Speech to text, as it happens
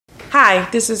Hi,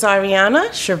 this is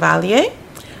Ariana Chevalier.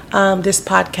 This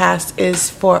podcast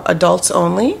is for adults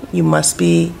only. You must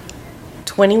be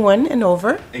 21 and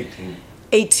over. 18.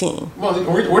 18. Well,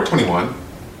 we're 21.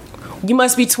 You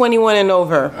must be 21 and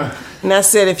over. And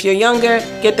that's it. If you're younger,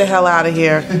 get the hell out of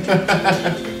here.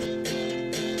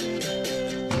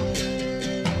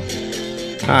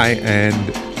 Hi,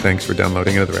 and thanks for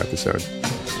downloading another episode.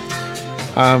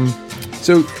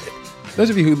 So, those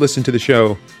of you who listen to the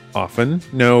show often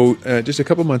know just a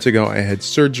couple months ago I had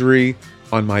surgery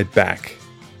on my back.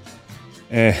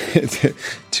 I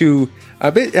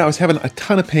was having a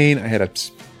ton of pain.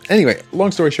 Anyway,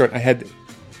 long story short,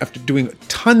 after doing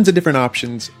tons of different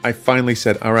options, I finally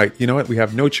said, all right, you know what? We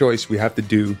have no choice. We have to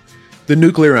do the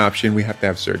nuclear option. We have to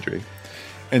have surgery.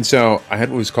 And so I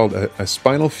had what was called a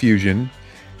spinal fusion.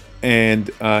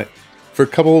 And for a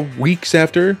couple of weeks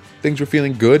after, things were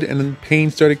feeling good. And then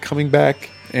pain started coming back.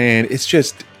 And it's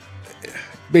just,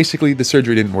 basically the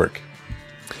surgery didn't work.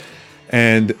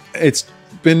 And it's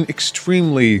been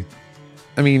extremely,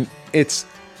 it's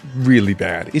really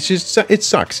bad. It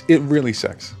sucks. It really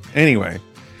sucks. Anyway,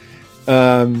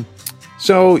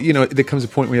 so, there comes a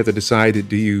point where you have to decide,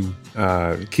 do you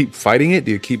keep fighting it?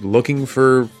 Do you keep looking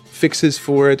for fixes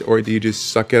for it? Or do you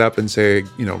just suck it up and say,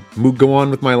 go on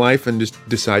with my life and just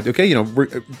decide, okay,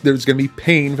 there's going to be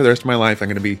pain for the rest of my life. I'm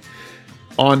going to be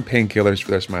on painkillers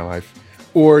for the rest of my life.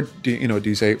 Or do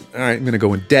you say, all right, I'm going to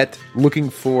go in debt looking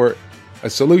for a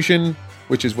solution,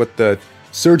 which is what the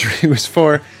surgery was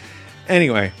for.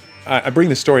 Anyway, I bring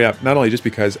this story up not only just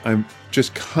because I'm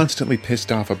just constantly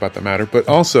pissed off about the matter, but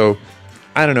also,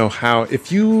 I don't know how,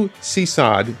 if you see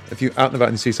Sod, if you're out and about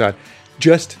and see Sod,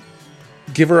 just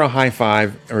give her a high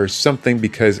five or something,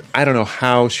 because I don't know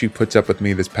how she puts up with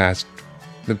me the past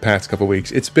couple of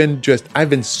weeks. It's been I've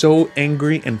been so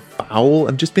angry and foul.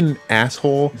 I've just been an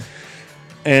asshole.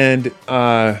 And,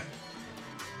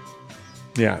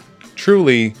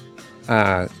 truly,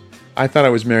 I thought I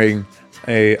was marrying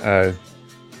an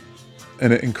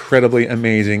incredibly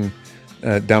amazing,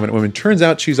 dominant woman. Turns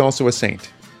out she's also a saint.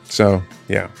 So,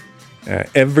 yeah.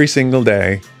 Every single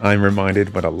day, I'm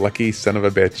reminded what a lucky son of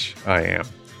a bitch I am.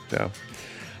 So,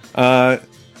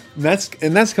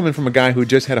 that's coming from a guy who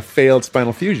just had a failed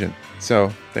spinal fusion.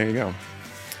 So, there you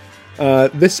go.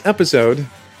 This episode,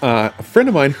 a friend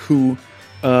of mine who,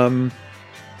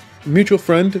 mutual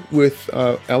friend with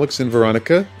Alex and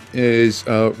Veronica, is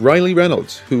Riley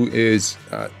Reynolds, who is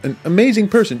an amazing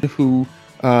person who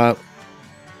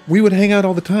we would hang out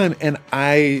all the time. And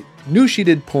I knew she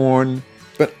did porn,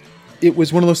 but it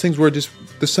was one of those things where just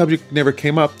the subject never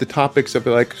came up. The topics of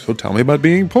like, so tell me about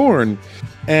being porn.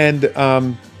 And,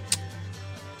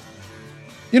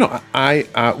 we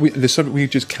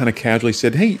just kind of casually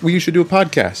said, hey, you should do a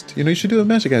podcast. You should do a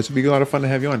Mastercast. It'd be a lot of fun to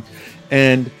have you on.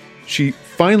 And she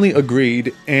finally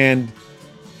agreed, and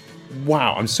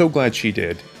wow, I'm so glad she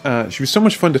did. She was so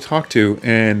much fun to talk to,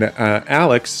 and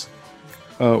Alex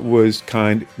was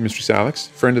kind, Mistress Alex,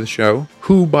 friend of the show,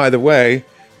 who, by the way,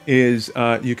 is,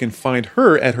 you can find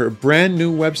her at her brand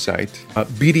new website,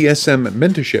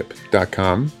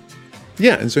 bdsmmentorship.com.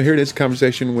 Yeah, and so here it is, a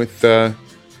conversation with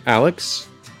Alex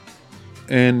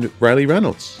and Riley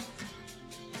Reynolds.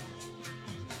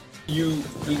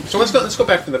 So let's go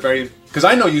back to the because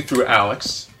I know you through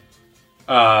Alex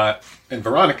and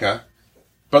Veronica,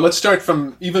 but let's start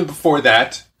from even before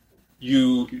that.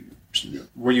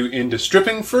 Were you into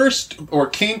stripping first, or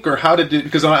kink, or how did it?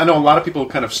 Because I know a lot of people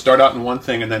kind of start out in one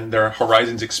thing and then their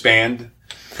horizons expand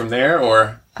from there.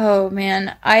 Or oh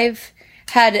man, I've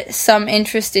had some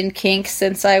interest in kink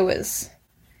since I was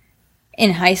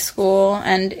in high school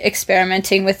and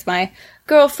experimenting with my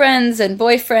girlfriends and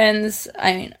boyfriends.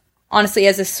 Honestly,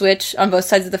 as a switch on both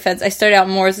sides of the fence. I started out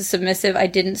more as a submissive. I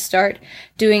didn't start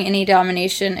doing any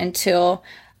domination until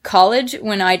college,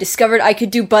 when I discovered I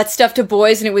could do butt stuff to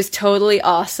boys, and it was totally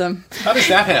awesome. How does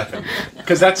that happen?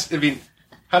 Because how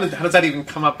does that even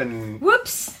come up in...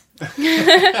 Whoops!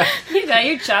 You got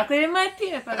your chocolate in my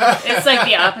peanut butter. It's like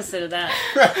the opposite of that.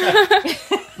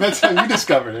 That's how you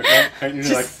discovered it, right? You're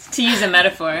just to use a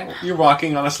metaphor. You're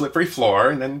walking on a slippery floor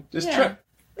and then just trip.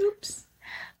 Oops.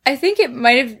 I think it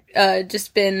might have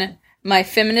just been my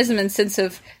feminism and sense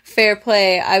of fair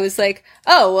play. I was like,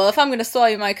 oh, well, if I'm going to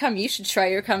swallow my cum, you should try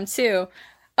your cum too.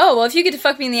 Oh, well, if you get to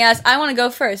fuck me in the ass, I want to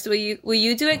go first. Will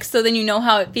you do it so then you know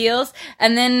how it feels?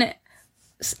 And then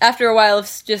after a while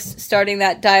of just starting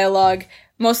that dialogue,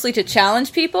 mostly to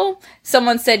challenge people,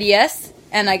 someone said yes,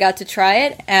 and I got to try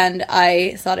it, and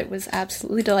I thought it was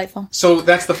absolutely delightful. So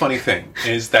that's the funny thing,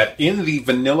 is that in the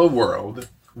vanilla world,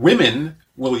 women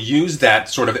will use that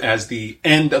sort of as the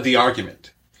end of the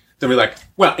argument. They'll be like,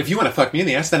 well, if you want to fuck me in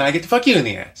the ass, then I get to fuck you in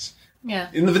the ass. Yeah.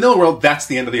 In the vanilla world, that's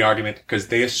the end of the argument because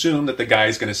they assume that the guy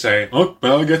is going to say, "Oh,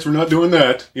 well, I guess we're not doing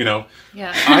that." Yeah.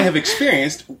 I have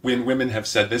experienced when women have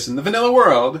said this in the vanilla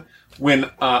world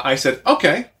when I said,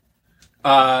 "Okay,"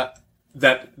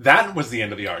 that was the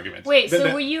end of the argument. Wait,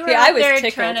 so were you out there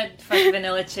tickled. trying to fuck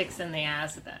vanilla chicks in the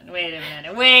ass then? Wait a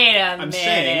minute.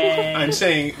 I'm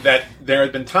saying that there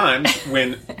have been times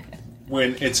when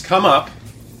it's come up.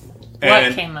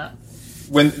 What came up?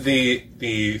 When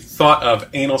the thought of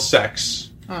anal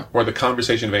sex or the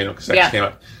conversation of anal sex came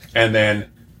up, and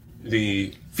then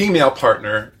the female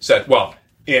partner said, "Well,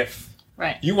 if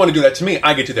you want to do that to me,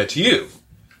 I get to do that to you."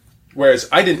 Whereas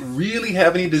I didn't really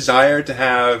have any desire to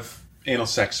have anal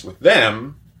sex with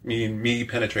them, me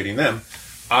penetrating them.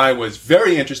 I was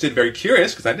very interested, very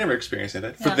curious, because I'd never experienced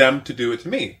it, for them to do it to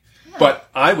me. Yeah. But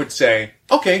I would say,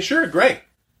 "Okay, sure, great."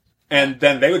 And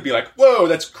then they would be like, "Whoa,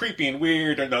 that's creepy and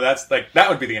weird," or no, that's like, that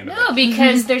would be the end of it. No,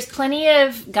 because there's plenty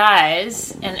of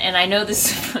guys, and I know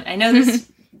this, I know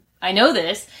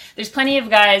this, there's plenty of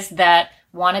guys that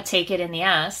want to take it in the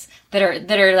ass, that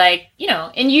are like,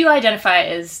 and you identify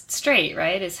as straight,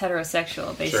 right? As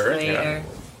heterosexual, basically. Sure, yeah. Or,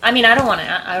 I mean, I don't want to,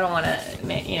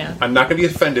 I'm not going to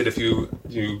be offended if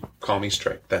you call me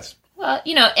straight. That's... Well,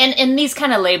 and these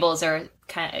kind of labels are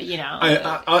kind of,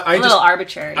 a little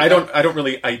arbitrary. I don't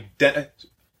really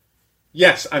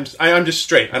Yes, I'm just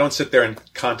straight. I don't sit there and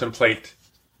contemplate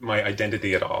my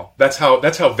identity at all. That's how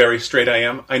very straight I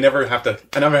am. I never have to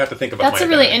think about That's my identity. That's a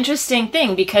really interesting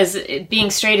thing, because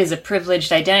being straight is a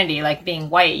privileged identity. Like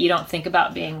being white, you don't think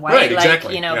about being white. Right,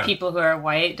 exactly. Like, people who are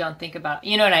white don't think about,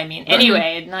 you know what I mean? Right.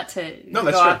 Anyway, not to go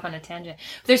off on a tangent.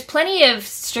 There's plenty of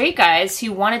straight guys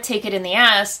who want to take it in the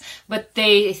ass, but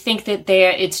they think that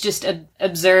it's just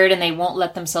absurd, and they won't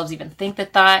let themselves even think the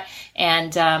thought.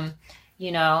 And,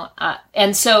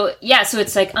 and so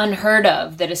it's like unheard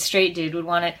of that a straight dude would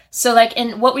want to. So like,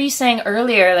 and what were you saying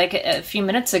earlier, like a few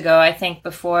minutes ago, I think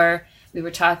before we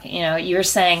were talking, you were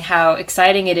saying how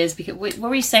exciting it is because, what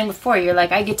were you saying before? You're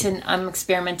like, I'm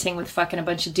experimenting with fucking a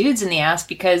bunch of dudes in the ass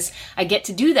because I get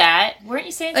to do that. Weren't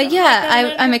you saying something like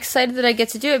that? I'm excited that I get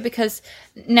to do it because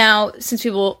now, since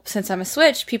I'm a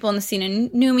switch, people in the scene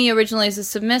knew me originally as a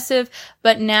submissive,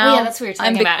 but now that's what you're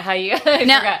talking about. How you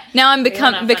now I'm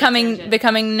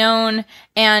becoming known,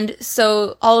 and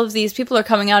so all of these people are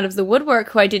coming out of the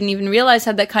woodwork who I didn't even realize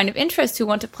had that kind of interest, who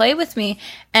want to play with me,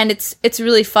 and it's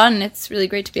really fun. It's really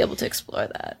great to be able to explore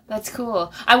that. That's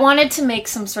cool. I wanted to make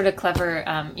some sort of clever,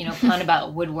 pun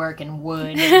about woodwork and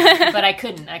wood, but I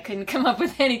couldn't. I couldn't come up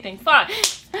with anything. Fuck.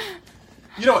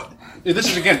 This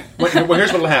is, again,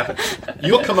 here's what will happen.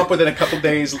 You'll come up with it a couple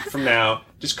days from now.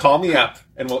 Just call me up,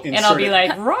 and we'll insert it. And I'll be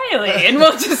like, Riley, and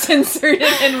we'll just insert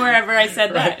it in wherever I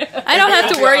said that. I don't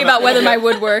have to worry about whether my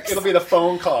wood works. It'll be the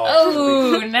phone call.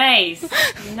 Oh, nice.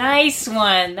 Nice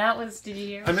one. That was, did you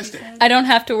hear what I missed it. I don't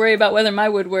have to worry about whether my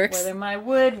wood works. Whether my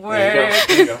wood works.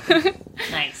 There you go.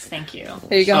 Nice, thank you.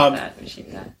 There you go.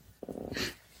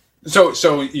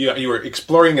 So you were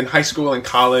exploring in high school and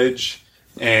college,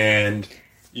 and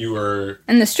you were...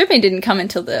 And the stripping didn't come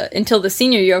until the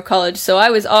senior year of college, so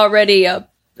I was already a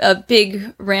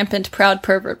big, rampant, proud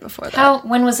pervert before that.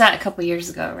 When was that? A couple years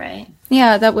ago, right?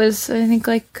 Yeah, that was, I think,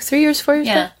 like 4 years ago.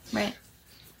 Yeah, right.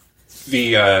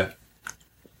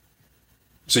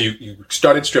 So you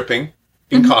started stripping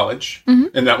in college,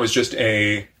 and that was just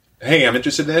hey, I'm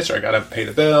interested in this, or I gotta pay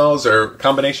the bills, or a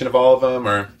combination of all of them,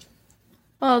 or...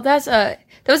 Well, that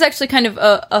was actually kind of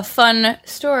a fun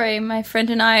story. My friend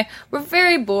and I were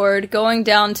very bored going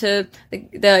down to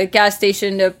the gas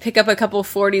station to pick up a couple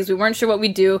of 40s. We weren't sure what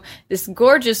we'd do. This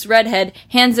gorgeous redhead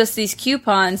hands us these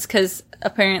coupons because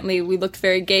apparently we looked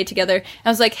very gay together. I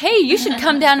was like, hey, you should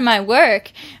come down to my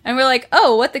work. And we're like,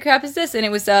 oh, what the crap is this? And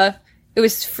it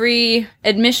was free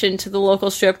admission to the local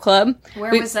strip club.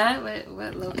 Where was that?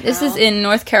 What locale? This is in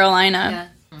North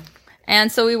Carolina. Yeah.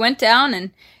 And so we went down and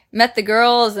met the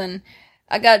girls, and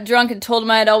I got drunk and told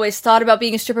them I had always thought about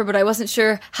being a stripper, but I wasn't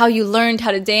sure how you learned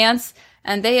how to dance.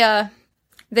 And they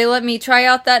let me try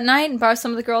out that night and borrow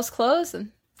some of the girls' clothes.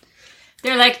 And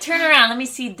they're like, turn around, let me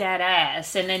see that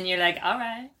ass. And then you're like, all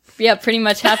right. Yeah, pretty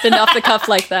much happened off the cuff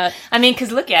like that. I mean,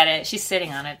 because look at it. She's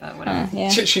sitting on it, but whatever. Yeah.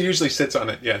 She usually sits on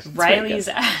it, yes. Riley's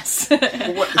ass.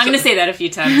 I'm going to say that a few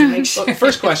times to make sure. Well,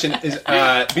 first question is,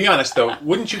 be honest, though,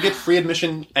 wouldn't you get free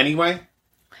admission anyway?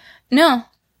 No.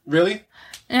 Really?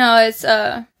 No, it's,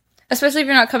 especially if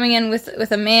you're not coming in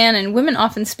with a man, and women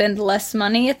often spend less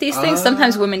money at these things.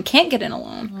 Sometimes women can't get in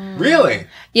alone. Really?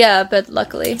 Yeah, but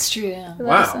luckily. It's true, yeah.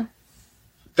 Wow.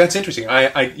 That's interesting.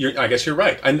 I guess you're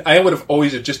right. I would have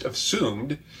always just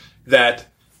assumed that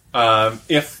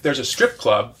if there's a strip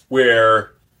club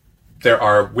where there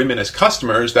are women as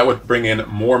customers, that would bring in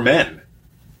more men.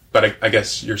 But I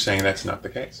guess you're saying that's not the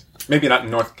case. Maybe not in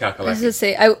North Kakalaki. I was going to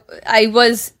say, I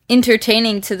was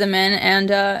entertaining to the men,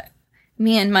 and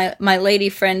me and my lady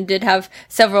friend did have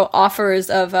several offers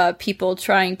of people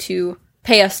trying to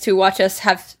pay us to watch us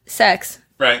have sex.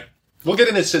 Right. We'll get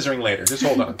into scissoring later. Just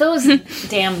hold on. Those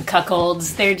damn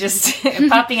cuckolds. They're just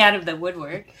popping out of the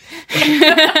woodwork.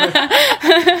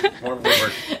 More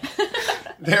woodwork.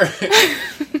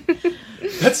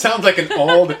 That sounds like an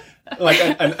old... like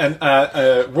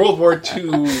a World War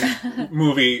II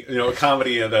movie, a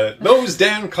comedy of those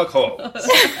damn cuckolds.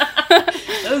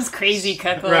 Those crazy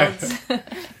cuckolds.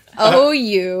 Right.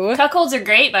 You. Cuckolds are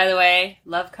great, by the way.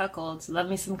 Love cuckolds. Love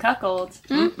me some cuckolds.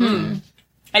 Mm-hmm.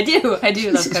 I do love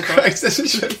cuckolds.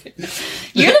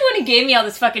 You're the one who gave me all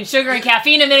this fucking sugar and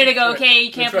caffeine a minute ago, okay?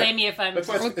 You can't blame me if I'm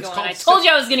going. I told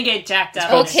you I was going to get jacked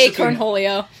up. Okay,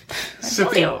 Cornholio.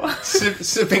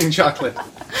 Sipping chocolate.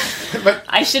 But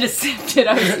I should have sipped it.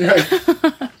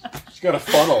 She got a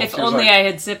funnel. If only I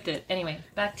had sipped it. Anyway,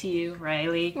 back to you,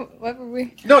 Riley. What were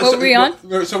we? What were we on?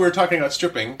 So we were talking about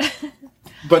stripping,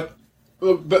 but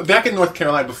back in North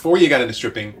Carolina, before you got into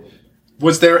stripping,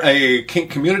 was there a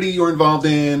kink community you were involved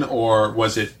in, or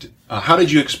was it? How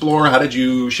did you explore? How did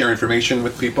you share information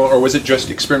with people, or was it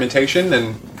just experimentation?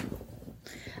 And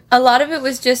a lot of it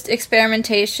was just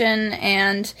experimentation,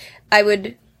 and I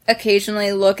would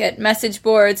occasionally look at message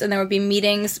boards, and there would be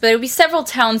meetings, but it would be several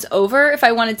towns over if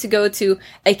I wanted to go to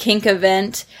a kink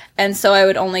event, and so I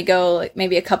would only go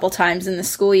maybe a couple times in the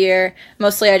school year.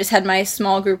 Mostly I just had my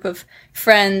small group of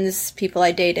friends, people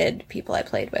I dated, people I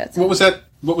played with. What was that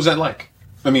like?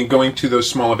 I mean, going to those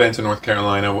small events in North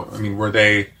Carolina, I mean, were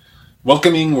they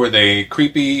welcoming? Were they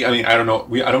creepy? I mean, I don't know.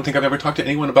 I don't think I've ever talked to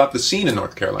anyone about the scene in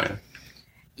North Carolina.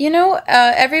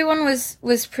 Everyone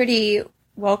was pretty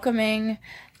welcoming.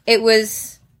 It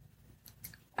was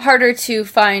harder to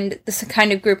find the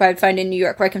kind of group I would find in New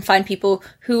York, where I can find people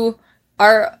who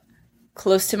are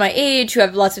close to my age, who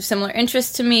have lots of similar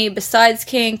interests to me besides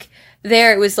kink.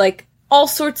 There, it was like all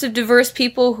sorts of diverse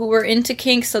people who were into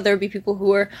kink, so there would be people who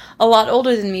were a lot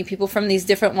older than me, people from these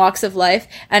different walks of life.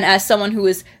 And as someone who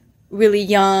was really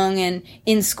young and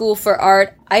in school for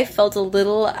art, I felt a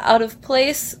little out of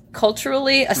place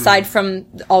culturally, aside from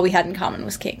all we had in common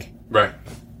was kink. Right.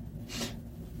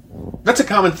 That's a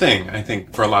common thing, I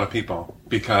think, for a lot of people,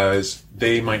 because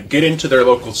they might get into their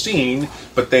local scene,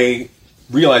 but they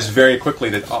realize very quickly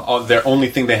that their only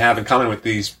thing they have in common with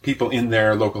these people in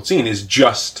their local scene is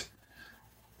just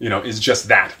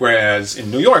that. Whereas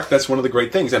in New York, that's one of the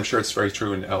great things. I'm sure it's very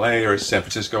true in LA or San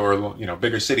Francisco or,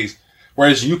 bigger cities.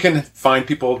 Whereas you can find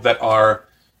people that are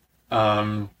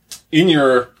in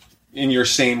your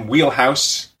same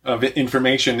wheelhouse of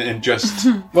information, and just,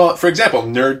 well, for example,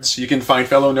 nerds, you can find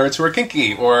fellow nerds who are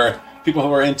kinky, or people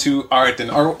who are into art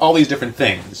and all these different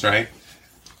things, right?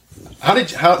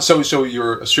 So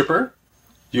you're a stripper?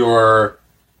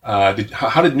 How did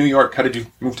you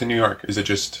move to New York? Is it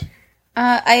just...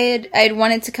 I had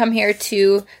wanted to come here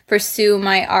to pursue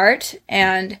my art,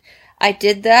 and I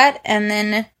did that, and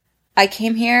then I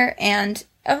came here, and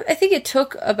I think it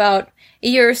took about a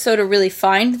year or so to really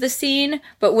find the scene,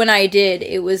 but when I did,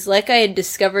 it was like I had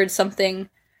discovered something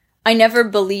I never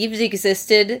believed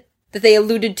existed, that they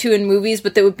alluded to in movies,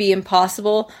 but that would be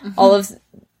impossible. Mm-hmm. All of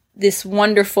this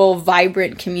wonderful,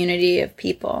 vibrant community of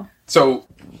people. So,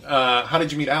 how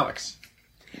did you meet Alex?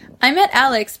 I met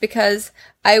Alex because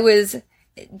I was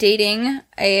dating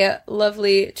a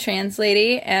lovely trans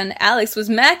lady, and Alex was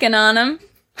macking on him.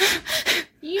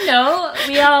 We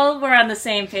all were on the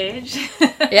same page.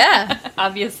 Yeah.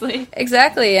 Obviously.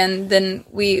 Exactly. And then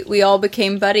we all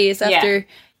became buddies after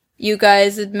you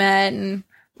guys had met and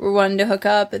were wanting to hook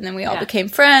up, and then we all became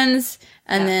friends,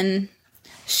 and then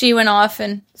she went off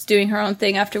and was doing her own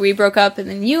thing after we broke up, and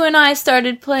then you and I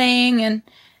started playing, and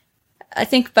I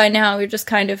think by now we're just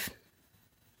kind of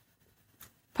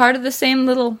part of the same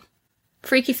little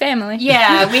freaky family.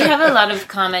 Yeah, we have a lot of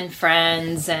common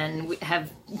friends, and we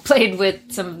have played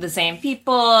with some of the same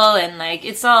people, and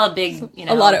it's all a big,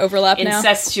 a lot of overlap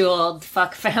incestual now.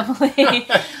 Fuck family.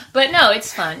 But no,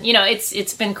 it's fun.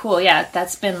 It's been cool. Yeah,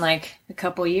 that's been a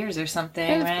couple years or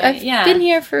something, right? I've been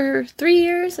here for 3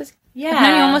 years. Yeah,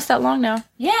 maybe almost that long now.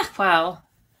 Yeah, wow.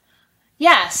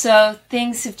 Yeah, so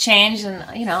things have changed, and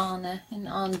in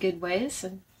all good ways.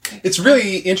 And it's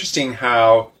really interesting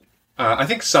how I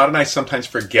think Sada and I sometimes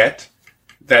forget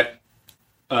that,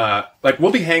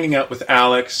 we'll be hanging out with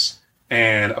Alex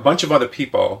and a bunch of other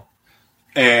people,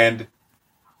 and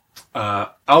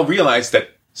I'll realize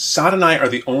that Sada and I are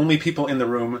the only people in the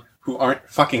room who aren't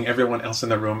fucking everyone else in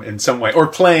the room in some way, or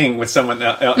playing with someone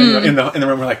in the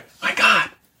room. We're like, my God,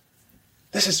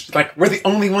 this is like, we're the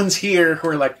only ones here who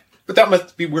are like, but that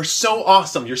must be, we're so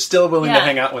awesome. You're still willing to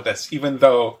hang out with us, even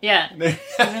though... Yeah.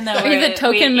 Even though we're the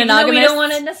token monogamous. We don't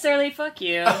want to necessarily fuck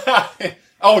you.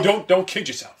 Oh, don't kid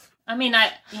yourself. I mean,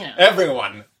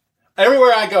 Everyone.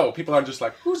 Everywhere I go, people are just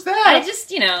like, who's that? I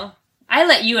just, I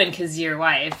let you in because you're your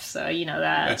wife, so you know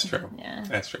that. That's true. Yeah.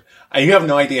 That's true. You have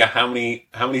no idea how many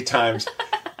times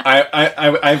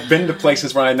I've been to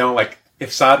places where I know, like,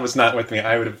 if Saad was not with me,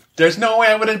 there's no way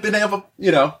I would have been able,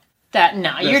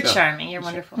 You're charming. You're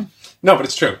wonderful. No, but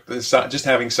it's true. Just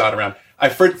having Saad around. I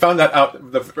found that out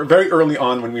very early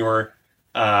on when we were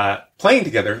playing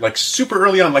together, like super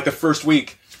early on, like the first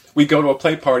week. We'd go to a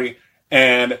play party,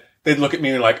 and they'd look at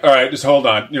me and like, all right, just hold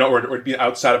on, or it'd be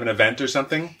outside of an event or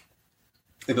something.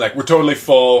 They'd be like, we're totally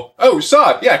full. Oh,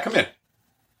 Saad, yeah, come in.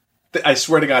 I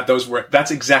swear to God,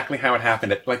 that's exactly how it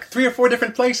happened at like 3 or 4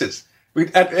 different places.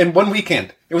 In one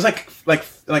weekend. It was like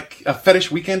a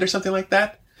fetish weekend or something like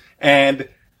that. And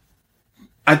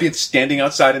I'd be standing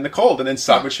outside in the cold, and then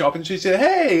Saad would show up and she'd say,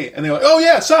 hey. And they're like, oh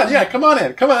yeah, Saad, yeah, come on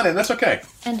in, that's okay.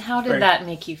 And how did that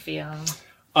make you feel?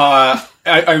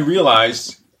 I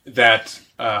realized that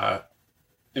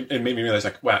it made me realize,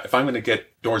 like, wow, if I'm going to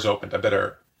get doors opened, I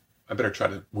better try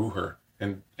to woo her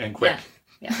and quick.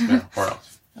 Yeah. Or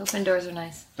else. Open doors are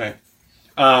nice. Right.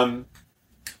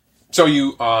 So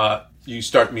you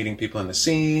start meeting people in the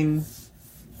scene,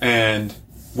 and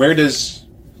where does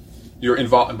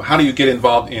how do you get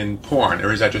involved in porn?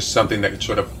 Or is that just something that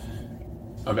sort of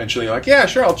eventually like, yeah,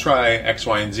 sure, I'll try X,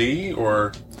 Y, and Z,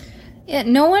 or... Yeah,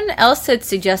 no one else had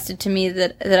suggested to me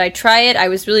that I try it. I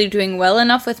was really doing well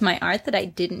enough with my art that I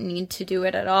didn't need to do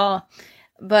it at all.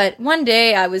 But one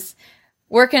day I was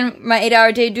working my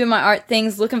 8-hour day doing my art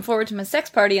things, looking forward to my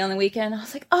sex party on the weekend. I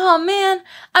was like, oh man,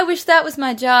 I wish that was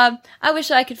my job. I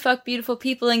wish I could fuck beautiful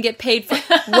people and get paid for...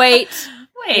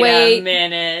 Wait a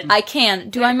minute. I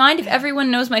can. Do I mind if everyone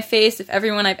knows my face, if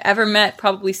everyone I've ever met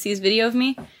probably sees video of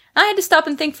me? I had to stop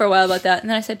and think for a while about that. And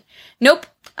then I said, nope,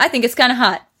 I think it's kind of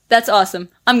hot. That's awesome.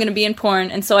 I'm going to be in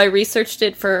porn. And so I researched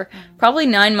it for probably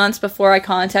 9 months before I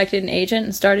contacted an agent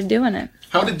and started doing it.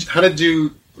 How did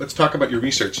you, let's talk about your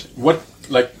research. What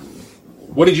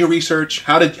did you research?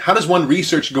 How does one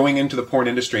research going into the porn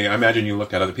industry? I imagine you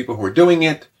looked at other people who were doing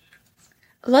it.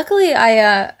 Luckily,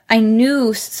 I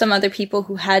knew some other people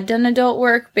who had done adult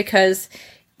work because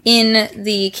in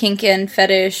the kink and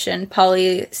fetish and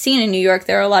poly scene in New York,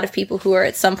 there are a lot of people who are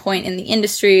at some point in the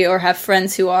industry or have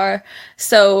friends who are.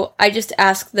 So I just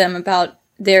asked them about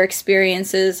their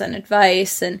experiences and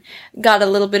advice and got a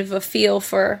little bit of a feel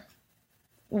for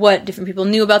what different people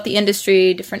knew about the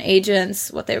industry, different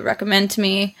agents, what they would recommend to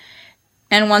me.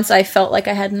 And once I felt like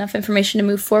I had enough information to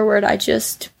move forward, I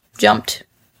just jumped.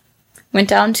 Went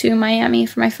down to Miami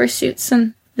for my first shoots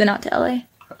and then out to LA.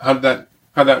 How'd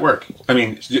that work? I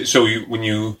mean, so when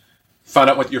you found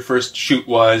out what your first shoot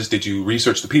was, did you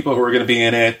research the people who were going to be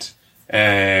in it?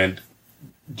 And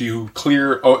do you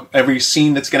clear every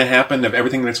scene that's going to happen of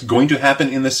everything that's going to happen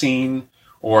in the scene?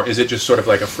 Or is it just sort of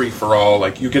like a free-for-all?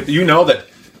 Like you know that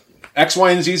X,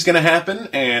 Y, and Z is going to happen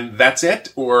and that's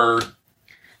it? Or...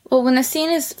 Well, when the scene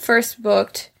is first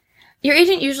booked, your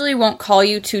agent usually won't call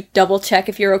you to double check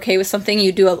if you're okay with something.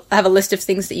 You have a list of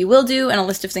things that you will do and a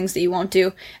list of things that you won't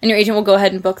do, and your agent will go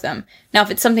ahead and book them. Now,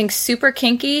 if it's something super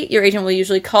kinky, your agent will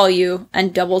usually call you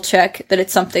and double check that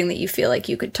it's something that you feel like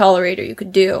you could tolerate or you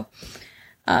could do.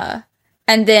 And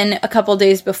then a couple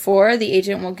days before, the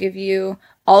agent will give you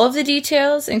all of the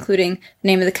details, including the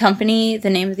name of the company,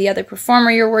 the name of the other performer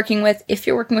you're working with, if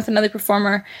you're working with another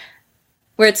performer,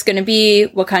 where it's going to be,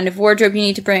 what kind of wardrobe you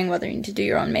need to bring, whether you need to do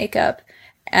your own makeup.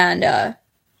 And,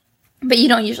 but you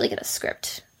don't usually get a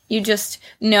script. You just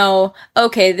know,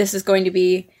 okay, this is going to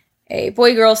be a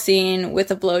boy-girl scene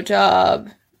with a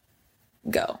blowjob.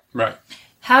 Go. Right.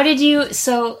 How did you,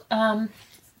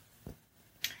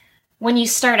 when you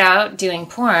start out doing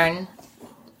porn,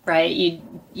 right,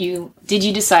 did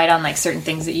you decide on like certain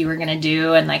things that you were going to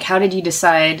do? And like, how did you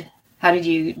decide? How did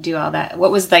you do all that? What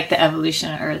was like the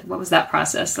evolution, or what was that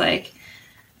process like?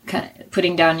 Kind of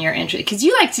putting down your interest, because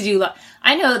you like to do.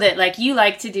 I know that like you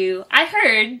like to do. I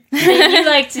heard that you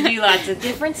like to do lots of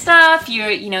different stuff. You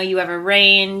have a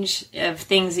range of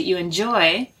things that you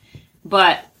enjoy,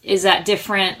 but is that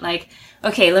different? Like,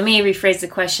 okay, let me rephrase the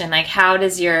question. Like, how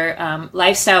does your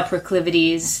lifestyle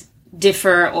proclivities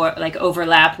differ or like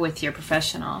overlap with your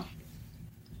professional?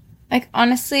 Like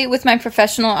honestly, with my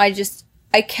professional,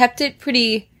 I kept it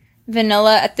pretty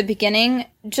vanilla at the beginning,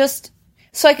 just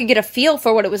so I could get a feel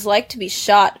for what it was like to be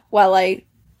shot while I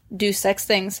do sex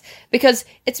things, because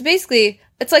it's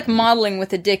like modeling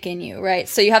with a dick in you, right?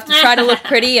 So you have to try to look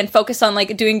pretty and focus on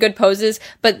like doing good poses,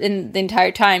 but in the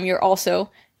entire time you're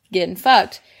also getting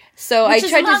fucked. So Which I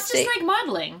tried to just like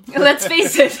modeling. Let's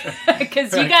face it,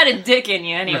 because you got a dick in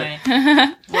you anyway.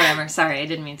 Whatever. Sorry, I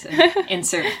didn't mean to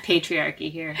insert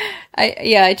patriarchy here.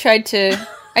 I tried to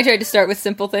start with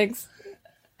simple things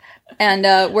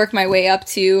and work my way up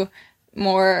to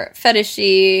more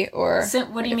fetishy or.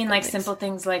 What do you mean, like simple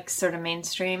things, like sort of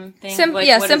mainstream things?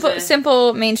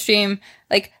 Simple mainstream,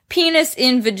 like penis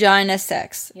in vagina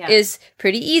sex is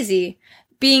pretty easy.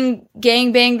 Being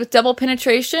gangbanged with double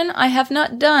penetration, I have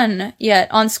not done yet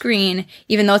on screen,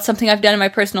 even though it's something I've done in my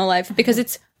personal life, because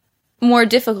it's more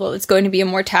difficult. It's going to be a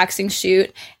more taxing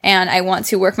shoot, and I want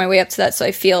to work my way up to that so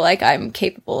I feel like I'm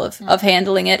capable of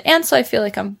handling it, and so I feel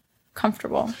like I'm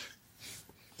comfortable.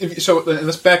 So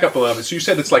let's back up a little bit. So you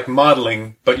said it's like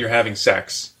modeling, but you're having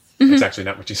sex. Mm-hmm. That's actually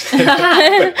not what you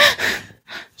said.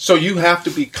 So you have to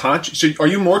be conscious. So are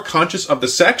you more conscious of the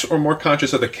sex or more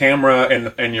conscious of the camera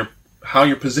and your how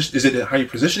you're position? Is it how you're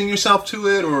positioning yourself to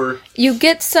it, or you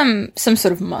get some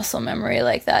sort of muscle memory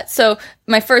like that? So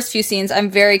my first few scenes, I'm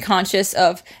very conscious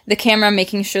of the camera,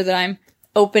 making sure that I'm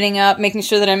opening up, making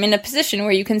sure that I'm in a position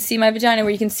where you can see my vagina,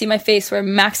 where you can see my face, where I'm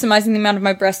maximizing the amount of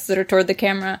my breasts that are toward the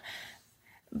camera.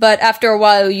 But after a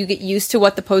while, you get used to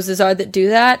what the poses are that do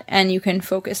that, and you can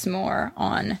focus more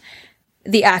on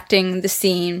the acting, the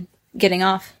scene, getting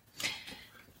off.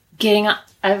 Getting off.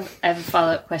 I have a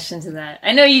follow-up question to that.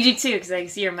 I know you do too, because I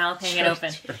see your mouth hanging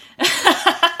open.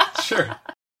 Sure.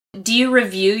 Do you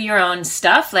review your own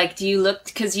stuff? Like, do you look,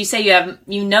 because you say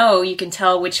you can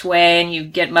tell which way and you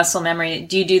get muscle memory.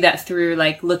 Do you do that through,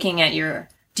 like, looking at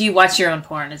do you watch your own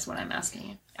porn is what I'm asking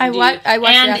you. I watch it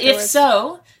afterwards. And if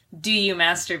so, do you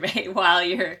masturbate while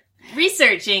you're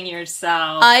researching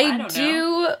yourself? I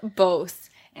do both.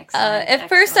 At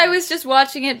first I was just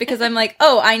watching it because I'm like,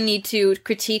 I need to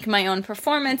critique my own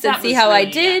performance and see how really, I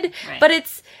did. Yeah, right. But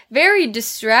it's very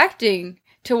distracting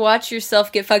to watch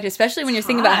yourself get fucked, especially when you're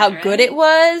thinking about how good it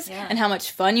was and how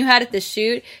much fun you had at the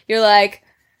shoot. You're like,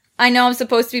 I know I'm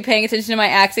supposed to be paying attention to my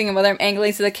acting and whether I'm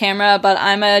angling to the camera, but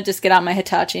I'm gonna just get out my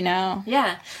Hitachi now.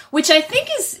 Yeah, which I think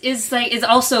is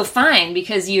also fine,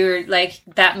 because you're like,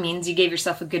 that means you gave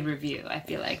yourself a good review. I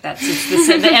feel like that's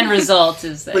the end result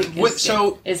is like,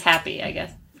 is happy, I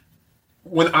guess.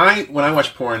 When I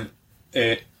watch porn,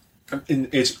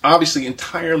 it's obviously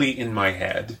entirely in my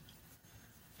head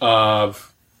of.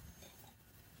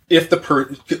 If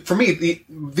for me,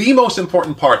 the most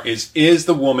important part is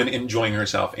the woman enjoying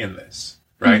herself in this,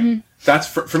 right? Mm-hmm. That's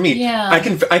for me. Yeah.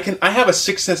 I have a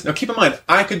sixth sense. Now, keep in mind,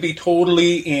 I could be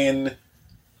totally in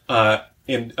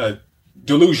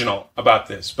delusional about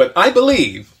this, but I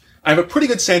believe I have a pretty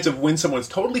good sense of when someone's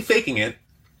totally faking it,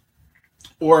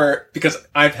 or because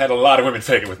I've had a lot of women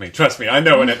fake it with me. Trust me, I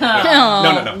know when it. No.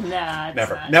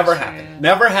 Never happened.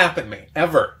 Never happened to me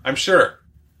ever. I'm sure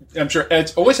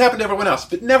it's always happened to everyone else,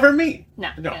 but never me. No.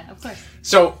 Yeah, of course.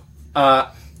 So,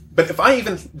 but if I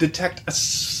even detect a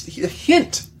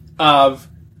hint of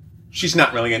she's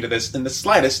not really into this in the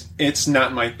slightest, it's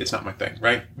not my thing,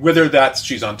 right? Whether that's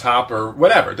she's on top or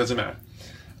whatever, it doesn't matter.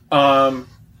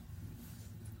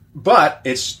 But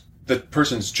it's the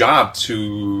person's job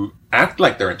to act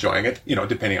like they're enjoying it,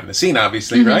 depending on the scene,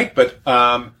 obviously, mm-hmm. right? But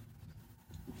I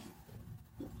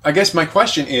guess my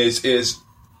question is.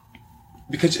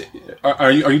 Because are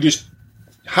you just,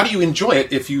 how do you enjoy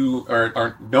it if you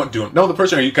don't know the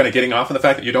person? Are you kind of getting off on the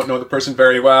fact that you don't know the person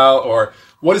very well, or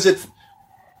what is it?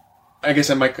 I guess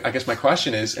my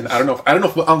question is, and I don't know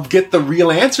if I'll get the real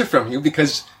answer from you,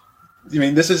 because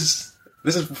this is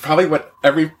probably what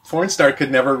every porn star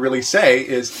could never really say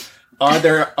is, are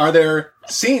there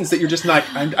scenes that you're just not,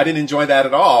 I didn't enjoy that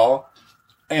at all,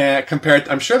 compared,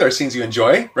 I'm sure there are scenes you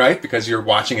enjoy, right? Because you're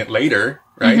watching it later,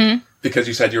 right? Mm-hmm. Because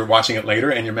you said you were watching it later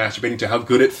and you're masturbating to how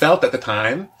good it felt at the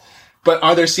time. But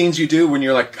are there scenes you do when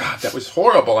you're like, God, that was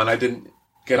horrible and I didn't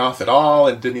get off at all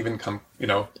and didn't even come,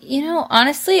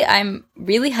 honestly, I'm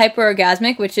really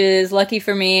hyperorgasmic, which is lucky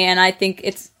for me. And I think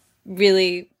it's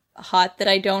really hot that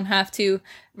I don't have to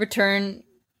return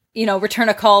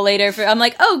a call later. I'm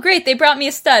like, oh, great, they brought me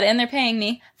a stud and they're paying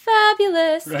me.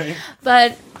 Fabulous. Right.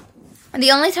 But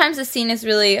the only times the scene is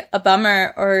really a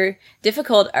bummer or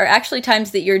difficult are actually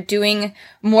times that you're doing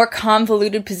more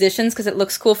convoluted positions because it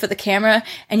looks cool for the camera,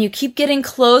 and you keep getting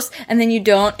close and then you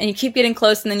don't, and you keep getting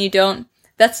close and then you don't.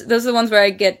 Those are the ones where I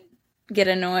get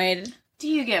annoyed. Do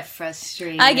you get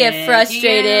frustrated? I get frustrated. Do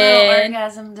you get a little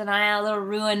orgasm denial, a little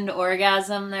ruined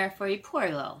orgasm there for you? Poor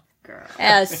little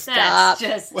girl. Stop. That's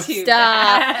just too Stop.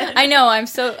 bad. I know. I'm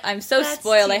so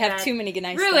spoiled. I have bad. too many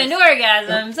nice Ruined things.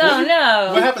 orgasms. Oh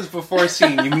no. What happens before a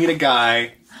scene? You meet a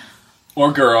guy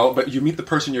or girl, but you meet the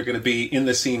person you're going to be in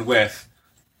the scene with.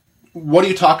 What do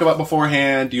you talk about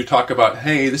beforehand? Do you talk about,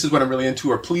 hey, this is what I'm really into,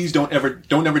 or please don't ever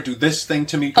do this thing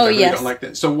to me because I really don't like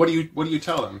that. So what do you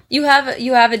tell them? You have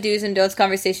a do's and don'ts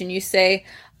conversation. You say,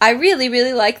 I really,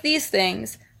 really like these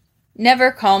things.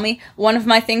 Never call me. One of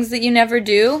my things that you never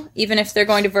do, even if they're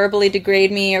going to verbally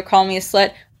degrade me or call me a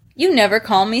slut, you never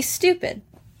call me stupid.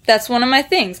 That's one of my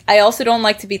things. I also don't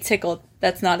like to be tickled.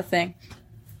 That's not a thing.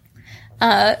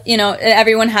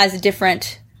 Everyone has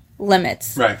different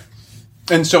limits. Right.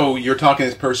 And so you're talking to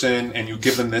this person and you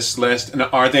give them this list, and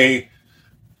are they,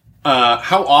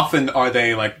 how often are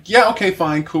they like, yeah, okay,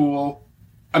 fine, cool.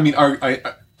 I mean,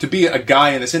 to be a guy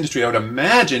in this industry, I would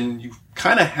imagine you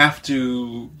kind of have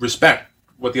to respect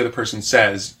what the other person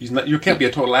says. You can't be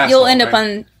a total asshole.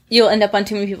 You'll end up on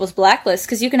too many people's blacklists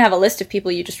because you can have a list of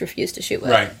people you just refuse to shoot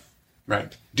with.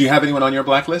 Right. Do you have anyone on your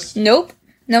blacklist? Nope.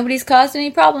 Nobody's caused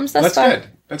any problems thus far.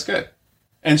 That's good.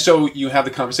 And so you have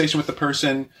the conversation with the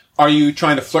person. Are you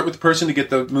trying to flirt with the person to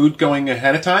get the mood going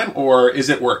ahead of time, or is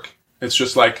it work? It's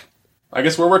just like, I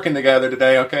guess we're working together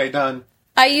today. Okay, done.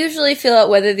 I usually feel out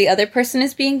whether the other person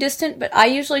is being distant, but I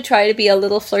usually try to be a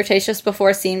little flirtatious before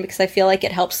a scene because I feel like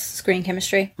it helps screen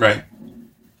chemistry. Right.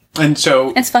 And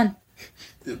so... It's fun.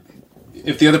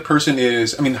 If the other person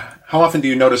is... I mean, how often do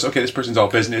you notice, okay, this person's all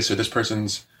business, or this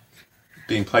person's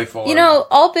being playful?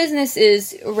 All business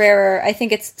is rarer. I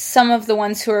think it's some of the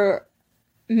ones who are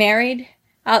married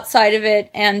outside of it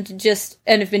and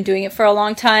have been doing it for a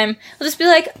long time. They'll just be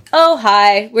like, oh,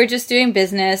 hi, we're just doing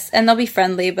business. And they'll be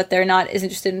friendly, but they're not as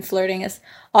interested in flirting as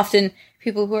often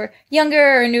people who are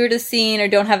younger or newer to the scene or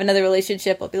don't have another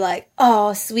relationship will be like,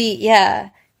 oh, sweet, yeah.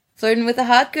 Flirting with a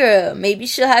hot girl. Maybe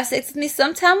she'll have sex with me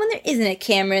sometime when there isn't a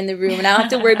camera in the room and I don't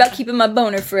have to worry about keeping my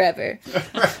boner forever.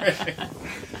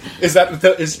 Is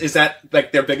that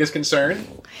like their biggest concern?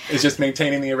 Is just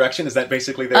maintaining the erection? Is that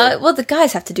basically their... Well, the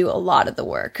guys have to do a lot of the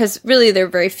work because really there are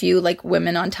very few like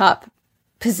women on top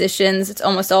positions. It's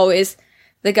almost always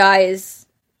the guys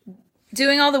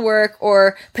doing all the work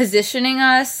or positioning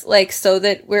us like so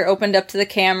that we're opened up to the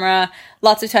camera.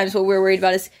 Lots of times what we're worried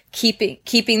about is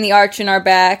keeping the arch in our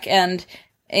back and,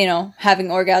 having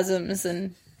orgasms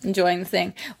and enjoying the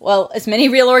thing. Well, as many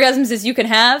real orgasms as you can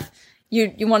have,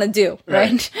 you want to do,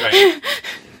 right? Right.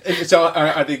 And so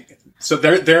are they... So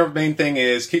their main thing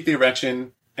is keep the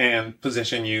erection and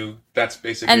position you. That's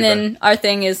basically... And then our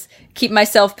thing is keep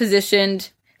myself positioned.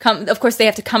 Of course, they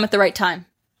have to come at the right time.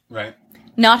 Right.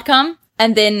 Not come,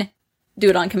 and then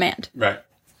do it on command. Right.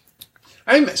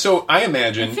 I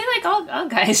imagine... I feel like all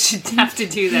guys should have to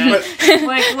do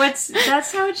that.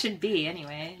 That's how it should be,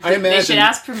 anyway. I imagine... They should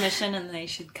ask permission, and they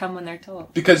should come when they're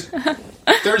told. Because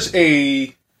there's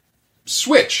a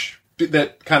switch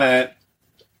that kind of...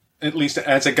 At least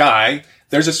as a guy,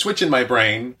 there's a switch in my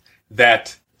brain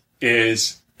that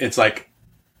it's like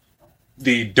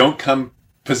the don't come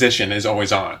position is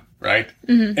always on, right?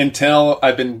 Mm-hmm. Until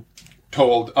I've been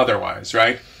told otherwise,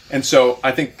 right? And so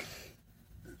I think,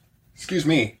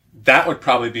 that would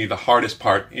probably be the hardest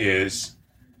part is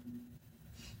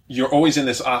you're always in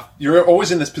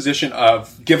this position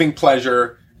of giving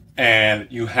pleasure and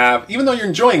you have, even though you're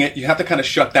enjoying it, you have to kind of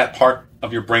shut that part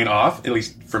of your brain off. At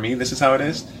least for me, this is how it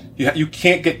is. You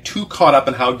can't get too caught up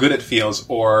in how good it feels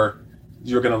or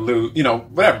you're going to lose,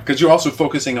 whatever, because you're also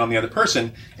focusing on the other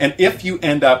person. And if you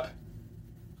end up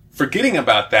forgetting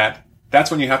about that, that's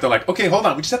when you have to okay, hold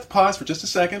on. We just have to pause for just a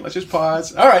second. Let's just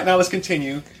pause. All right, now let's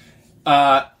continue.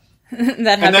 That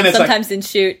happens sometimes in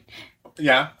shoot.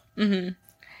 Yeah. Mm-hmm.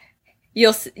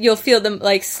 You'll feel them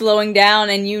slowing down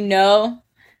and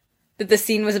that the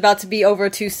scene was about to be over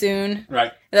too soon.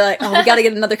 Right. They're like, oh, we got to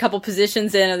get another couple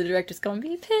positions in, or the director's going to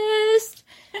be pissed.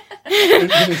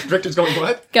 The director's going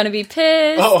what? Going to be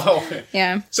pissed. Oh, okay.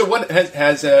 Yeah. So what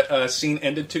has a scene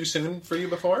ended too soon for you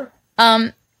before?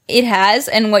 It has,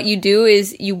 and what you do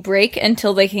is you break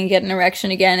until they can get an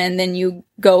erection again, and then you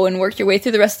go and work your way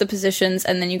through the rest of the positions,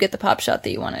 and then you get the pop shot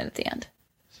that you wanted at the end.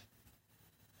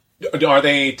 Are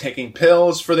they taking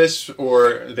pills for this,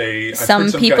 or are they...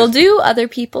 Some people do, other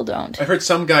people don't. I've heard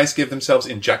some guys give themselves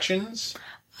injections.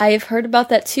 I have heard about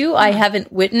that too. I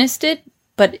haven't witnessed it,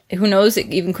 but who knows? It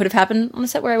even could have happened on the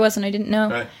set where I was and I didn't know.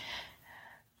 Right.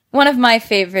 One of my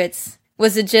favorites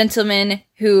was a gentleman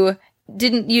who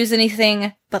didn't use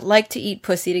anything but liked to eat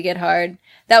pussy to get hard.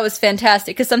 That was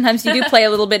fantastic, because sometimes you do play a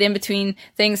little bit in between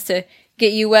things to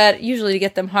get you wet, usually to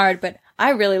get them hard, but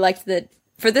I really liked that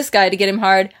for this guy to get him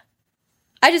hard,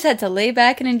 I just had to lay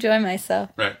back and enjoy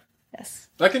myself. Right. Yes.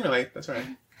 I can relate. That's right.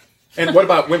 And what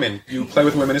about women? You play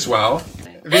with women as well.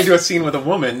 If you do a scene with a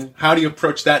woman, how do you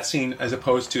approach that scene as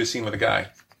opposed to a scene with a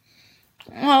guy?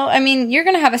 Well, I mean, you're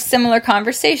going to have a similar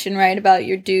conversation, right, about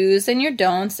your do's and your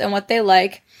don'ts and what they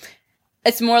like.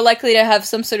 It's more likely to have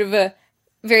some sort of a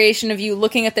variation of you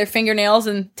looking at their fingernails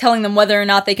and telling them whether or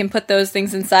not they can put those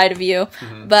things inside of you.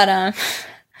 Mm-hmm. But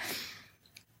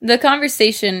the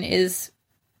conversation is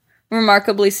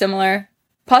remarkably similar,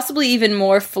 possibly even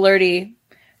more flirty.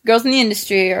 Girls in the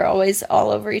industry are always all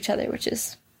over each other, which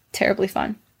is terribly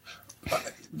fun.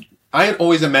 I had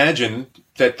always imagined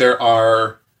that there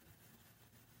are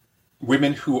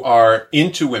women who are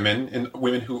into women and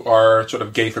women who are sort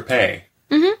of gay for pay.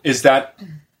 Mm-hmm. Is that...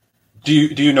 Do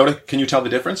you notice? Can you tell the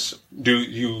difference? Do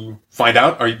you find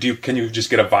out, or can you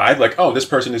just get a vibe like, oh, this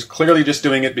person is clearly just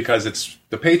doing it because it's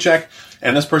the paycheck,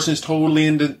 and this person is totally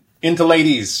into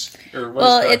ladies?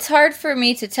 Well, it's hard for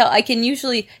me to tell. I can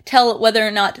usually tell whether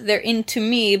or not they're into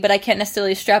me, but I can't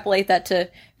necessarily extrapolate that to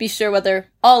be sure whether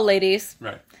all ladies.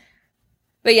 Right.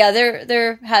 But yeah,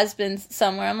 there has been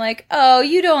some where I'm like, oh,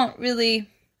 you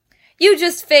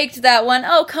just faked that one.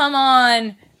 Oh, come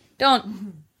on,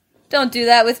 Don't do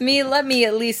that with me. Let me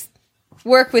at least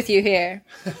work with you here.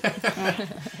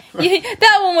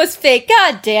 That one was fake.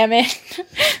 God damn it.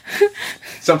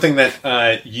 Something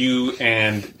that you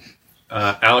and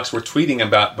Alex were tweeting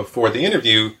about before the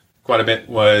interview quite a bit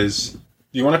was...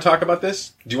 Do you want to talk about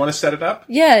this? Do you want to set it up?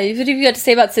 Yeah, what have you got to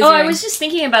say about scissoring? Oh, I was just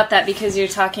thinking about that because you're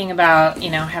talking about,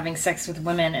 having sex with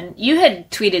women. And you had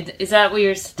tweeted... Is that what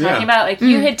you're talking about? Like,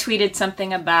 you had tweeted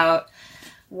something about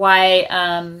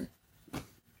why...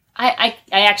 I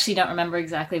actually don't remember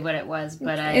exactly what it was,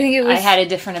 but I had a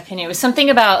different opinion. It was something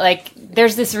about, like,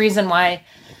 there's this reason why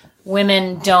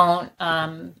women don't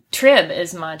trib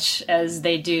as much as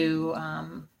they do,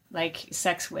 like,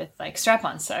 sex with, like,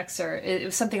 strap-on sex, or it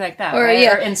was something like that, right?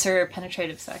 Or insert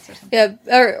penetrative sex or something.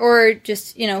 Yeah, or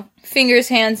just, fingers,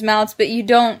 hands, mouths, but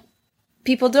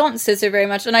people don't scissor very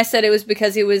much. And I said it was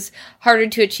because it was harder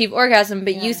to achieve orgasm,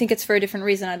 but you think it's for a different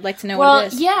reason. I'd like to know what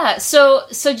it is. Yeah. So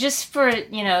just for,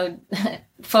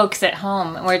 folks at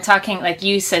home, we're talking, like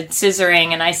you said, scissoring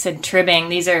and I said tribbing.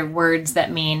 These are words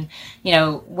that mean,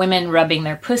 women rubbing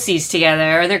their pussies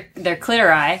together or their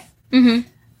clitori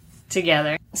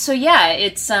together. So yeah,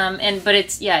 it's,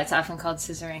 it's often called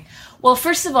scissoring. Well,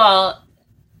 first of all,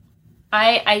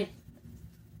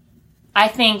 I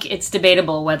think it's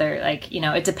debatable whether,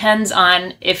 it depends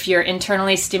on if you're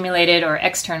internally stimulated or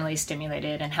externally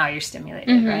stimulated and how you're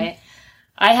stimulated, right?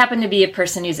 I happen to be a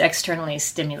person who's externally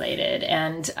stimulated,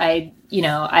 and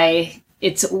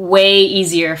it's way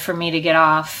easier for me to get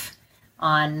off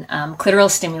on clitoral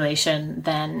stimulation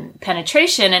than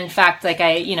penetration. In fact,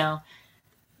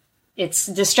 it's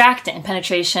distracting.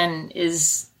 Penetration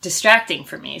is distracting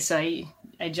for me, so I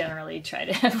generally try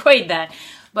to avoid that.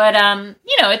 But,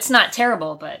 it's not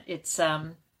terrible, but it's,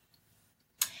 and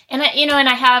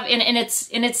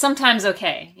it's sometimes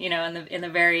okay, in the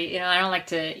very, I don't like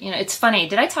to, it's funny.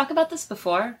 Did I talk about this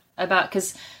before?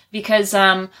 Because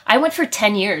I went for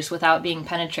 10 years without being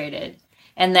penetrated.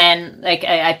 And then,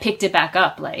 I picked it back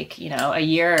up, a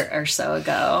year or so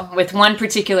ago with one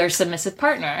particular submissive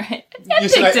partner. I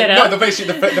picked it up. No, the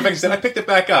thing said, I picked it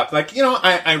back up.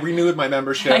 I renewed my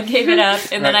membership. I gave it up,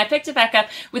 and then I picked it back up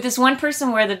with this one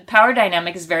person where the power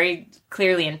dynamic is very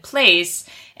clearly in place,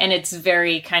 and it's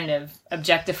very kind of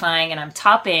objectifying, and I'm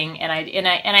topping, and I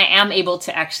am able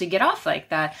to actually get off like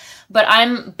that. But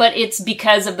it's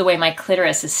because of the way my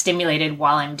clitoris is stimulated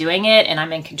while I'm doing it, and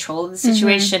I'm in control of the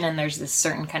situation, and there's this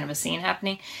certain kind of a scene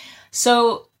happening.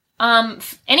 So,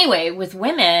 anyway, with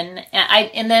women,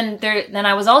 then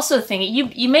I was also thinking,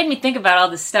 you made me think about all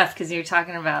this stuff because you're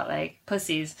talking about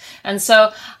pussies. And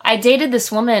so I dated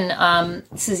this woman,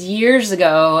 this is years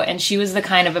ago, and she was the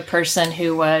kind of a person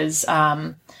who was,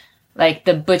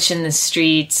 the butch in the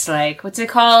streets, what's it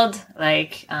called?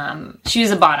 She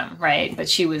was a bottom, right? But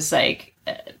she was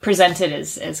presented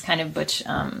as kind of butch,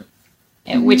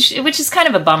 which is kind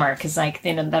of a bummer because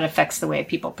that affects the way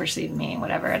people perceive me and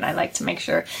whatever. And I like to make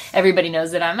sure everybody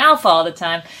knows that I'm alpha all the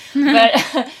time.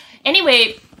 But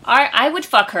anyway, I would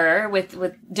fuck her with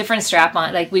different strap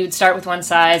on. We would start with one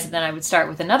size, and then I would start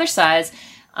with another size,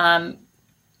 and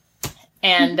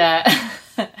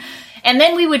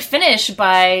then we would finish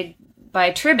by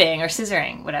tribbing or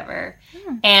scissoring, whatever.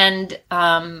 And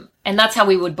that's how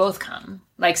we would both come.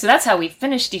 So that's how we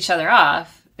finished each other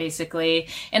off, basically.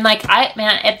 And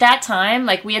at that time,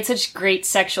 we had such great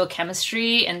sexual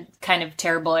chemistry and kind of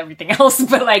terrible everything else,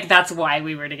 but that's why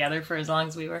we were together for as long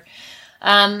as we were.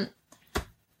 And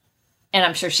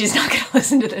I'm sure she's not going to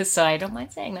listen to this, so I don't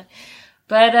mind saying that.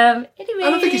 But anyway, I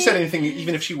don't think he said anything.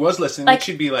 Even if she was listening, like,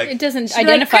 she'd be like, it doesn't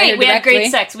identify her directly. We had great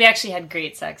sex. We actually had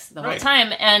great sex the whole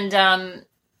time,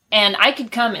 and I could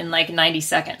come in like 90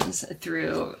 seconds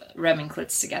through rubbing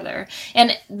clits together.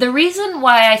 And the reason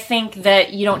why I think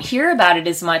that you don't hear about it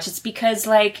as much is because,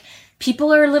 like,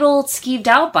 people are a little skeeved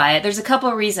out by it. There's a couple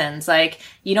of reasons. Like,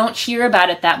 you don't hear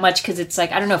about it that much because it's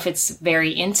like, I don't know if it's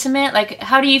very intimate. Like,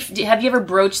 have you ever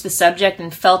broached the subject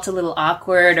and felt a little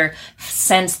awkward or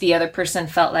sensed the other person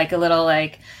felt like a little,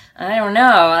 like, I don't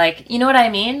know, like, you know what I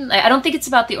mean? Like, I don't think it's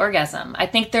about the orgasm. I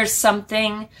think there's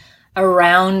something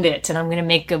around it, and I'm going to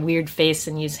make a weird face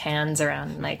and use hands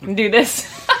around and, like, do this.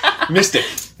 Missed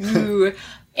it.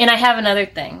 And I have another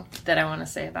thing that I want to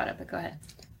say about it, but go ahead.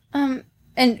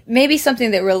 And maybe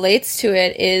something that relates to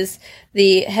it is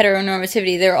the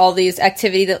heteronormativity. There are all these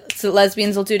activities that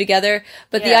lesbians will do together,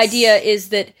 but the idea is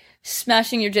that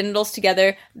smashing your genitals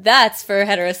together, that's for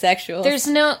heterosexuals. There's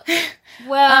no...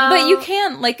 Well... but you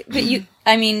can, like...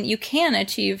 you can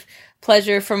achieve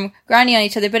pleasure from grinding on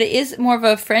each other, but it is more of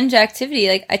a fringe activity.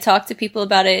 Like, I talk to people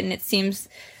about it, and it seems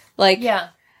like... Yeah.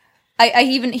 I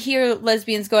even hear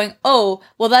lesbians going, oh,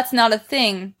 well, that's not a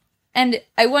thing. And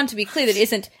I want to be clear that it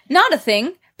isn't not a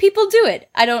thing. People do it.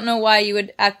 I don't know why you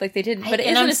would act like they didn't, but it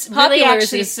isn't as popular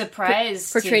as it's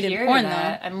portrayed in porn, though.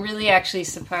 I'm really actually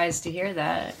surprised to hear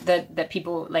that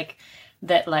people like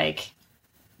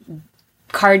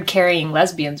card-carrying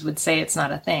lesbians would say it's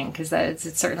not a thing, because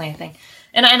it's certainly a thing.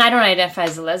 And I don't identify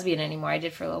as a lesbian anymore. I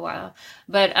did for a little while,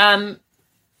 but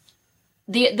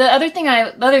the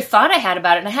other thought I had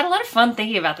about it, and I had a lot of fun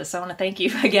thinking about this, so I want to thank you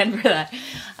again for that,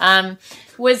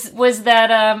 was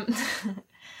that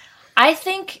I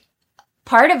think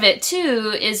part of it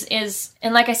too is,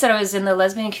 and like I said, I was in the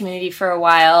lesbian community for a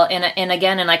while, and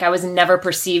again, like, I was never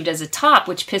perceived as a top,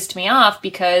 which pissed me off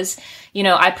because, you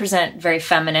know, I present very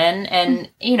feminine, and,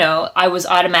 you know, I was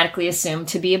automatically assumed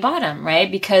to be a bottom,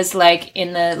 right? Because, like,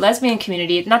 in the lesbian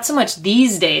community, not so much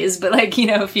these days, but, like, you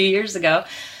know, a few years ago,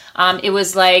 it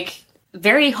was like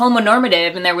very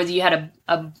homonormative, and you had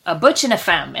a butch and a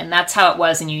femme, and that's how it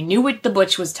was, and you knew what the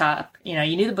butch was top, you know,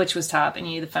 you knew the butch was top, and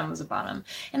you knew the femme was the bottom,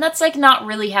 and that's, like, not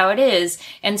really how it is.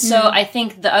 And so I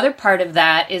think the other part of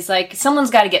that is, like,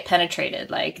 someone's got to get penetrated.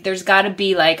 Like, there's got to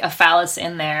be, like, a phallus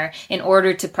in there in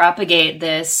order to propagate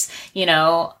this, you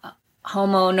know,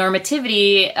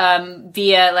 homonormativity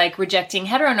via, like, rejecting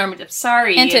heteronormative.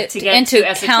 And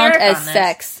to count as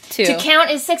sex too. To count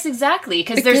as sex, exactly,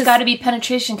 because there's got to be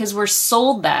penetration, because we're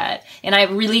sold that. And I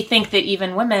really think that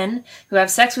even women who have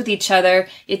sex with each other,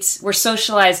 we're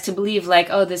socialized to believe, like,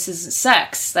 oh, this is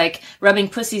sex, like rubbing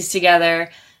pussies together.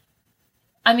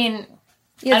 I mean,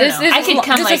 yeah, there's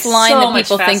this line that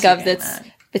people think of that's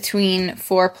between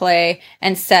foreplay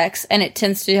and sex, and it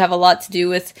tends to have a lot to do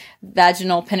with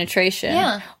vaginal penetration.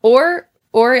 Yeah. Or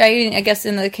I guess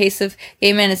in the case of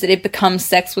gay men, is that it becomes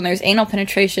sex when there's anal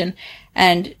penetration.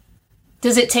 And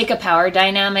does it take a power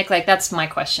dynamic? Like, that's my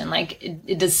question. Like,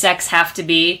 does sex have to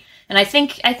be? And I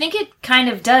think it kind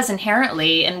of does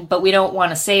inherently, but we don't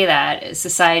want to say that,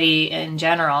 society in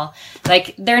general.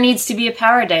 Like, there needs to be a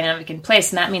power dynamic in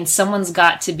place, and that means someone's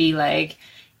got to be, like,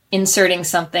 inserting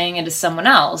something into someone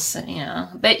else, you know.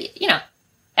 But, you know,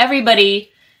 everybody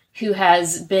who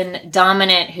has been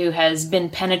dominant, who has been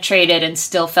penetrated and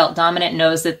still felt dominant,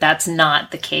 knows that that's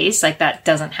not the case. Like, that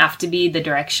doesn't have to be the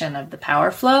direction of the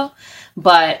power flow.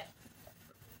 But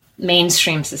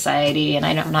mainstream society, and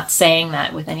I'm not saying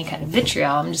that with any kind of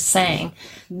vitriol, I'm just saying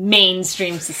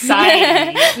mainstream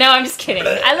society. No, I'm just kidding.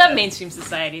 I love mainstream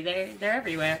society. They're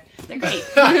everywhere. They're great.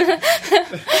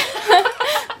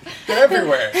 They're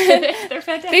everywhere. They're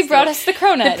fantastic. They brought us the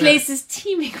cronut. The place is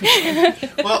teeming with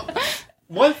them. Well,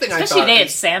 one thing especially they had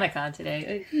SantaCon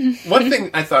today. One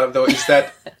thing I thought of, though, is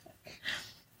that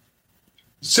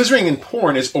scissoring in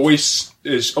porn is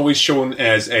always shown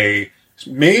as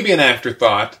maybe an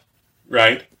afterthought,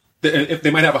 right? If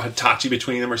they might have a Hitachi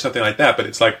between them or something like that, but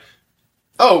it's like,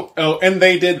 oh, and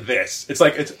they did this. It's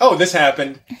like, this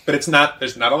happened, but it's not.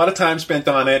 There's not a lot of time spent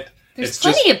on it. There's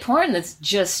plenty of porn that's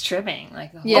just tripping.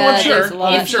 Like, I'm sure.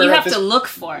 You have to look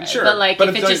for it. Sure. But, like,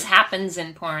 if it just happens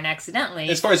in porn accidentally.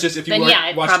 As far as just if you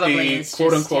watch the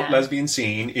quote-unquote lesbian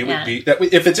scene, it would be, that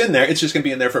if it's in there, it's just going to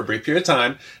be in there for a brief period of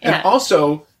time. And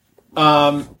also...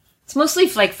 it's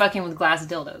mostly, like, fucking with glass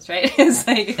dildos, right? It's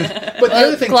like... But the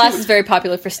other thing, glass is very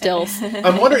popular for stills.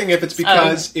 I'm wondering if it's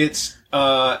because it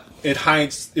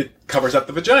covers up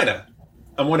the vagina.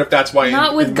 I wonder if that's why.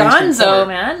 Not with Gonzo,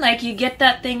 man. Like, you get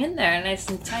that thing in there nice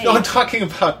and tight. No, I'm talking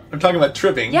about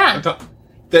tripping. Yeah.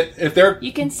 That if they're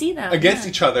you can see them against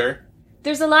each other,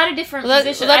 There's a lot of different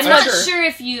positions. I'm not sure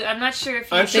if you. I'm sure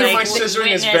my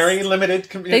scissoring is very limited.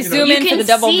 They zoom in for the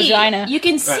double vagina. You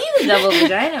can see the double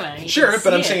vagina, man. Sure,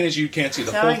 but I'm saying is you can't see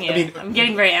the whole. I mean, I'm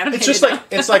getting very animated. It's just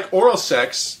it's like oral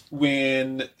sex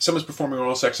when someone's performing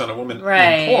oral sex on a woman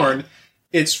in porn.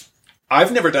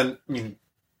 I've never done. I mean,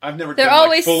 I've never. They're done,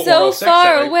 always full so oral sex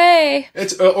far away.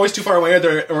 It's always too far away,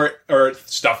 or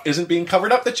stuff isn't being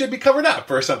covered up that should be covered up,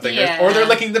 or something, or they're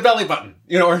licking the belly button,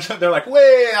 or they're like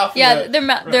way off. Yeah,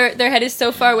 their head is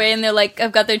so far away, and they're like,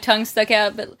 I've got their tongue stuck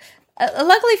out. But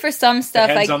luckily for some stuff,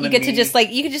 like you get to just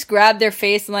you can just grab their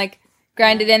face and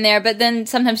grind it in there. But then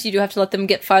sometimes you do have to let them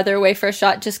get farther away for a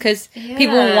shot, just because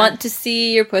people want to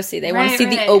see your pussy. They want to see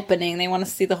the opening. They want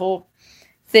to see the whole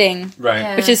thing,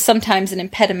 right? Which is sometimes an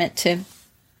impediment to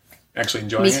actually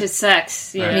enjoying it. To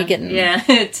sex. Yeah. Me getting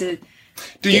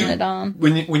it on.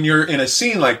 When you're in a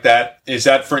scene like that, is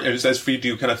that for you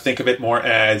to kind of think of it more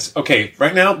as, okay,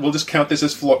 right now we'll just count this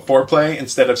as foreplay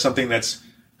instead of something that's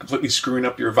completely screwing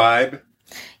up your vibe?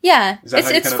 Yeah,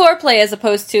 it's foreplay as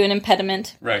opposed to an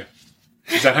impediment. Right.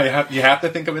 Is that how you have to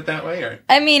think of it that way? Or?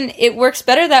 I mean, it works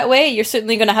better that way. You're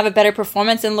certainly going to have a better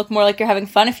performance and look more like you're having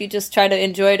fun if you just try to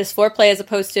enjoy it as foreplay as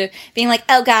opposed to being like,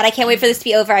 oh God, I can't wait for this to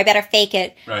be over. I better fake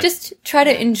it. Right. Just try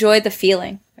to enjoy the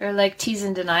feeling. Or tease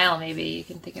and denial, maybe. You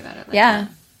can think about it that.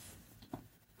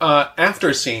 After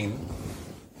a scene,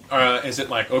 is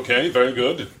it okay, very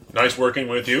good. Nice working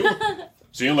with you.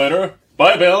 See you later.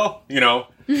 Bye, Bill.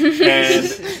 And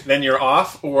then you're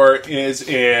off, or is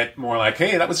it more like,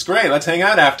 hey, that was great, let's hang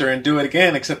out after and do it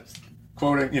again, except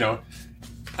quoting,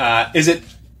 is it,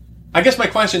 I guess my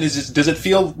question is does it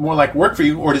feel more like work for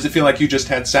you, or does it feel like you just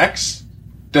had sex?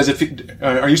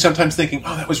 Are you sometimes thinking,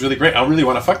 oh, that was really great, I really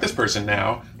want to fuck this person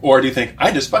now, or do you think,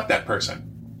 I just fucked that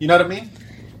person? You know what I mean?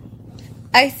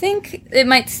 I think it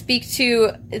might speak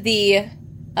to the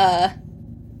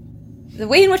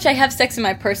way in which I have sex in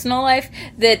my personal life,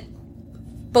 that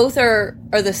both are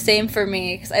the same for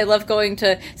me, because I love going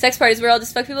to sex parties where I'll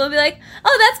just fuck people and be like,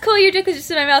 oh, that's cool, your dick was just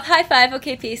in my mouth, high five,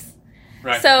 okay, peace.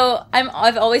 Right. So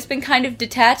I've always been kind of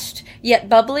detached, yet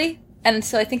bubbly, and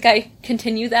so I think I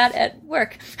continue that at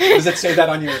work. Does it say that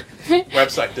on your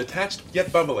website? Detached,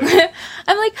 yet bubbly.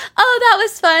 I'm like, oh, that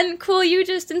was fun, cool, you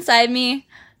just inside me.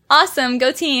 Awesome,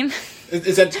 go team. But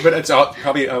it's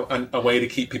probably a way to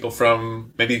keep people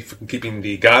from keeping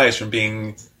the guys from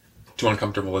being too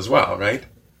uncomfortable as well, right?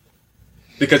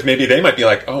 Because maybe they might be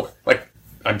like, oh,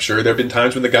 I'm sure there have been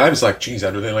times when the guy was like, geez,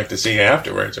 I'd really like to see you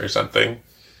afterwards or something.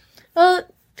 Well,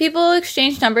 people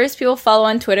exchange numbers, people follow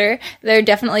on Twitter. They're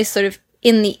definitely sort of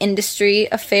in the industry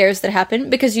affairs that happen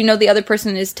because the other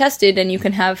person is tested and you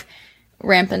can have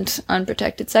rampant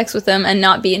unprotected sex with them and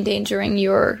not be endangering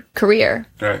your career.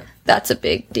 Right. That's a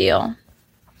big deal.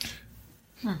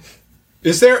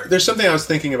 There's something I was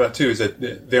thinking about too, is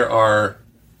that there are,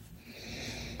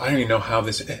 I don't even know how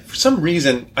this, for some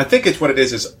reason, I think it's what it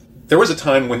is there was a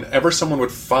time whenever someone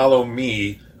would follow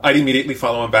me, I'd immediately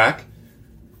follow them back.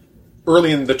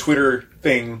 Early in the Twitter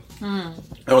thing,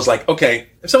 I was like, okay,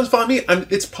 if someone's following me,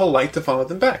 it's polite to follow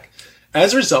them back.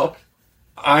 As a result,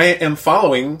 I am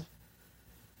following,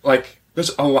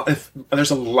 there's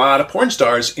a lot of porn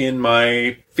stars in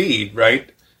my feed,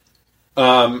 right?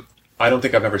 I don't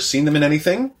think I've ever seen them in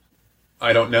anything.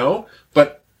 I don't know.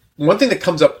 But one thing that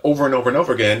comes up over and over and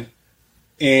over again,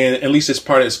 and at least as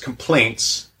part of his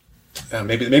complaints,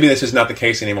 maybe this is not the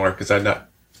case anymore because I don't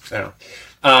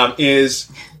know,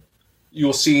 is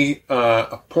you'll see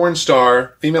a porn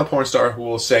star, female porn star, who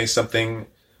will say something,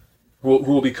 who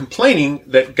will be complaining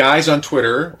that guys on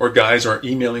Twitter or guys are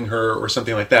emailing her or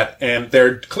something like that, and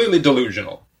they're clearly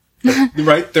delusional,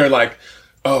 right? They're like,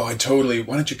 oh, why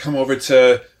don't you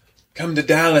come to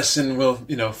Dallas and we'll,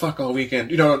 fuck all weekend.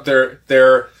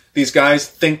 These guys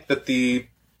think that the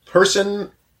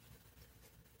person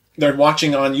they're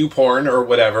watching on YouPorn or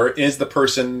whatever is the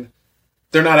person,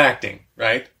 they're not acting,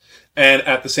 right? And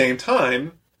at the same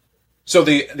time, so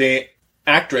the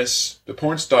actress, the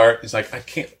porn star, is like, I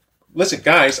can't, listen,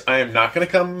 guys, I am not going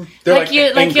to come. They're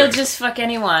you'll just fuck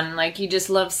anyone. Like, you just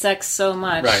love sex so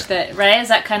much. Right. That, right? Is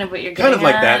that kind of what you're getting at? Kind of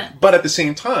like at? that. But at the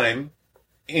same time,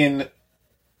 in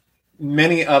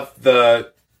many of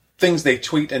the things they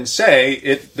tweet and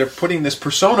say, they're putting this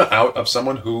persona out of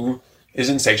someone who is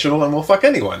insatiable and will fuck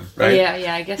anyone, right?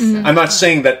 Yeah, I guess so. I'm not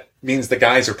saying that means the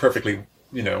guys are perfectly,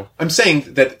 I'm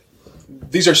saying that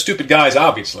these are stupid guys,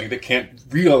 obviously, that can't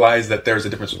realize that there's a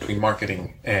difference between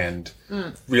marketing and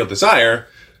real desire.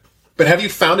 But have you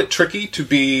found it tricky to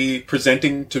be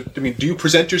presenting do you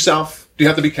present yourself? Do you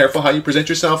have to be careful how you present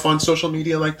yourself on social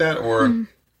media like that? Or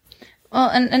Well,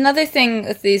 and another thing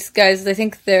with these guys, I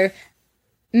think they're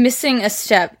missing a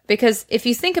step, because if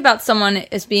you think about someone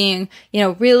as being,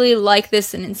 really like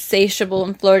this and insatiable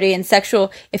and flirty and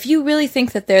sexual, if you really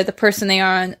think that they're the person they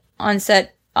are on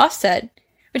set, offset,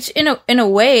 which in a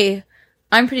way,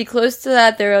 I'm pretty close to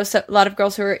that. There are a lot of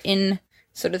girls who are in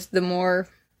sort of the more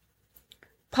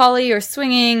poly or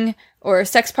swinging or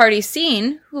sex party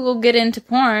scene who will get into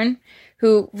porn,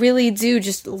 who really do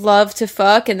just love to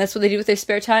fuck, and that's what they do with their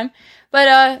spare time.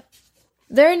 But,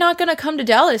 they're not gonna come to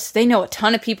Dallas. They know a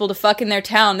ton of people to fuck in their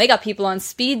town. They got people on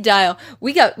speed dial.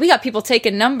 We got people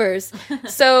taking numbers.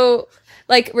 So,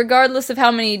 like, regardless of how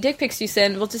many dick pics you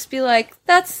send, we'll just be like,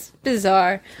 that's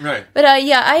bizarre. Right. But,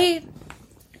 I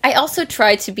also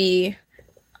try to be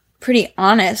pretty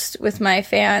honest with my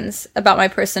fans about my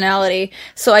personality.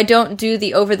 So I don't do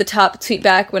the over-the-top tweet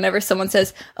back whenever someone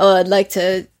says, oh, I'd like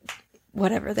to...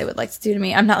 whatever they would like to do to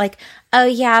me. I'm not like, oh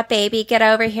yeah, baby, get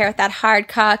over here with that hard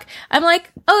cock. I'm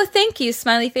like, oh, thank you,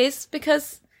 smiley face,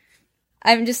 because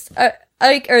I'm just, or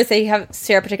if they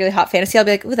share a particularly hot fantasy, I'll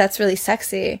be like, ooh, that's really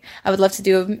sexy. I would love to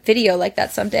do a video like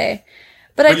that someday.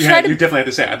 But you definitely have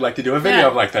to say, I'd like to do a video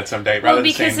of like that someday. Rather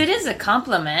because than saying, it is a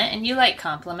compliment, and you like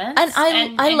compliments.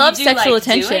 And I love sexual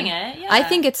attention. Yeah. I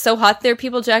think it's so hot there,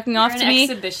 people jacking off to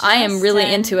me. I am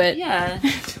really into it. Yeah.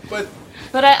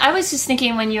 But I was just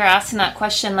thinking when you were asking that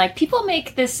question, like, people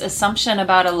make this assumption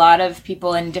about a lot of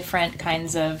people in different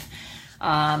kinds of,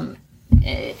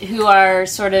 who are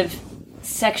sort of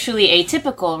sexually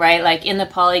atypical, right? Like in the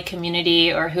poly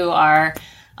community, or who are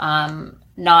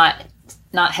not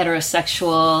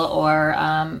heterosexual,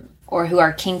 or who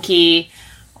are kinky,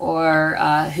 or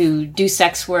who do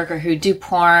sex work, or who do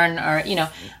porn, or,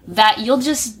 that you'll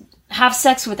just have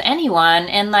sex with anyone.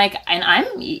 And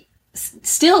I'm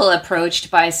still approached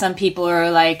by some people who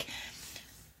are like,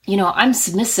 I'm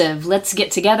submissive, let's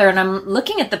get together. And I'm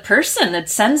looking at the person that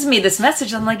sends me this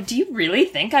message. I'm like, do you really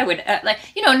think I would,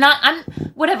 I'm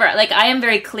whatever. Like, I am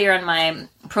very clear on my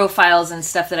profiles and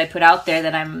stuff that I put out there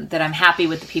that I'm happy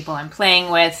with the people I'm playing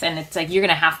with. And it's like, you're going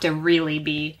to have to really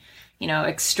be,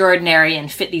 extraordinary and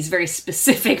fit these very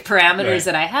specific parameters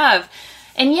that I have.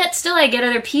 And yet still I get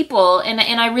other people, and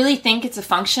I really think it's a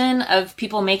function of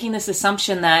people making this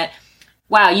assumption that,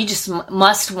 wow, you just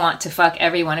must want to fuck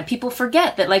everyone. And people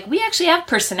forget that, like, we actually have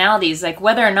personalities. Like,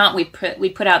 whether or not we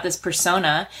put out this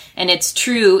persona, and it's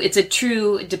a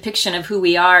true depiction of who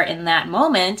we are in that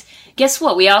moment, guess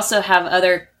what? We also have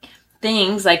other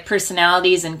things like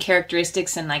personalities and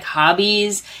characteristics and like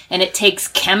hobbies, and it takes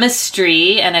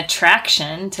chemistry and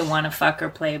attraction to want to fuck or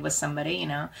play with somebody.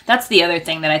 That's the other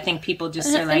thing that I think people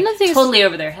just are like totally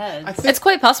over their heads. It's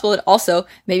quite possible that also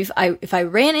maybe if I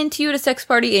ran into you at a sex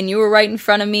party and you were right in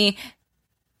front of me,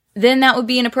 then that would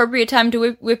be an appropriate time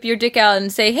to whip your dick out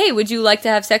and say, hey, would you like to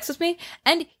have sex with me?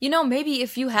 And, maybe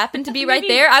if you happen to be right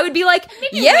there, I would be like,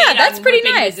 yeah, that's pretty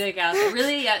nice. Dick out.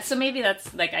 Really? Yeah. So maybe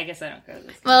that's, like, I guess I don't go to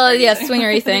this. Well, yeah,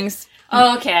 swingery things.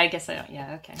 Oh, okay. I guess I don't.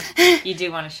 Yeah, okay. You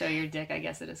do want to show your dick. I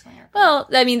guess it is swinger. Well,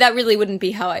 I mean, that really wouldn't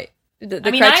be how the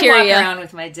criteria. I walk around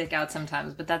with my dick out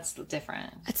sometimes, but that's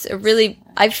different.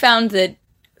 I've found that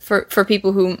for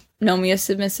people who know me as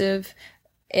submissive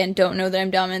and don't know that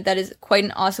I'm dominant, that is quite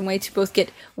an awesome way to both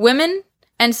get women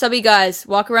and subby guys.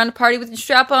 Walk around a party with your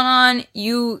strap-on,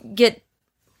 you get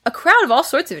a crowd of all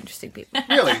sorts of interesting people.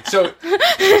 Really? So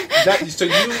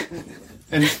you,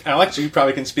 and Alex, you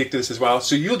probably can speak to this as well.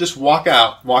 So you'll just walk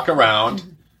around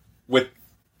with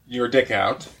your dick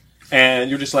out, and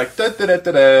you're just like,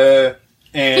 da-da-da-da-da,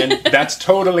 and that's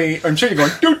totally, I'm sure you're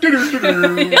going,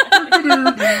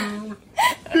 do-do-do-do-do-do-do-do-do.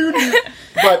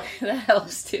 But that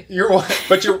helps too. You're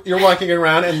walking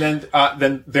around, and then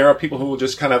there are people who will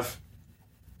just kind of.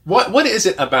 What is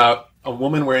it about a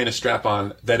woman wearing a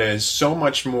strap-on that is so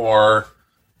much more?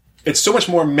 It's so much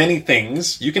more many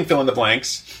things, you can fill in the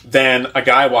blanks, than a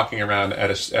guy walking around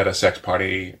at a sex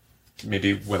party,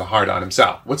 maybe with a heart on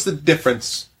himself. What's the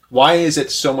difference? Why is it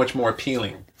so much more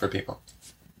appealing for people?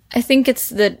 I think it's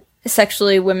that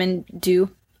sexually women do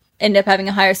end up having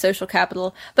a higher social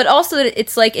capital, but also that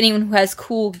it's like anyone who has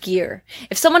cool gear.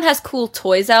 If someone has cool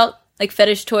toys out, like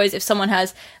fetish toys, if someone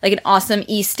has like an awesome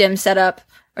e-stim setup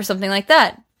or something like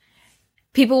that,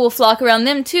 people will flock around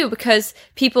them too, because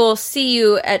people see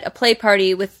you at a play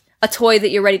party with a toy that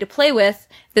you're ready to play with,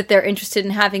 that they're interested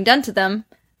in having done to them.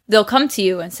 They'll come to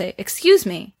you and say, excuse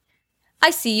me, I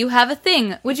see you have a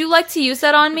thing. Would you like to use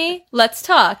that on me? Let's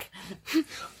talk.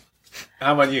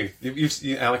 How about you?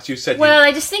 Alex, you said... Well,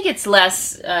 I just think it's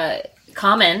less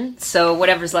common, so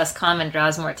whatever's less common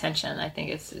draws more attention. I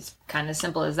think it's kind of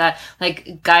simple as that.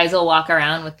 Like, guys will walk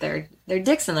around with their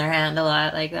dicks in their hand a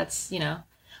lot. Like, that's,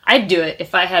 I'd do it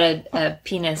if I had a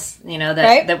penis,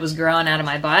 that was growing out of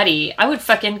my body. I would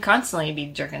fucking constantly be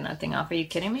jerking that thing off. Are you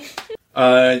kidding me?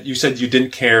 You said you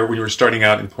didn't care when you were starting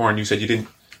out in porn. You said you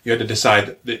had to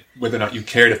decide whether or not you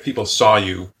cared if people saw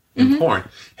you in porn.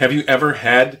 Have you ever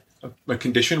had a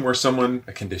condition where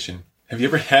have you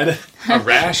ever had a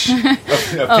rash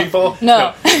of people?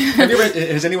 No.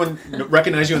 Has anyone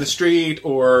recognized you on the street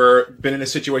or been in a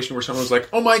situation where someone was like,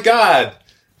 oh my God,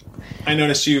 I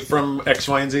noticed you from X,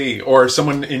 Y, and Z? Or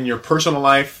someone in your personal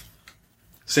life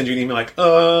send you an email like,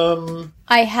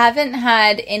 I haven't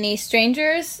had any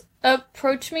strangers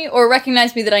approach me or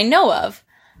recognize me that I know of.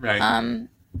 Right.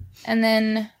 And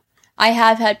then I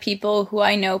have had people who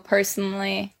I know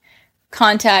personally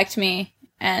contact me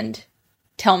and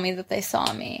tell me that they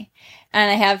saw me.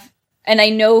 And I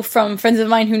know from friends of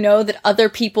mine who know that other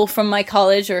people from my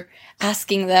college are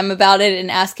asking them about it and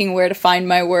asking where to find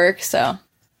my work, so.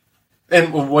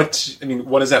 And what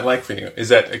is that like for you? Is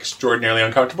that extraordinarily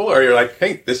uncomfortable, or you're like,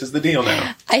 hey, this is the deal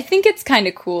now? I think it's kind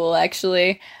of cool,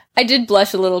 actually. I did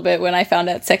blush a little bit when I found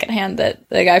out secondhand that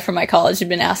the guy from my college had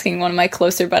been asking one of my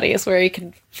closer buddies where he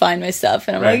could find my stuff.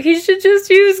 And I'm like, he should just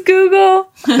use Google.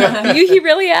 He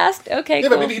really asked? Okay, yeah,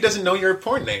 cool. But maybe he doesn't know your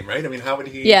porn name, right? I mean, how would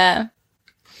he... Yeah.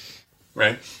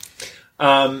 Right.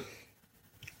 Something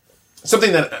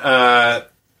that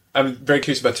I'm very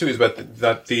curious about, too, is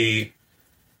that the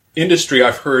industry,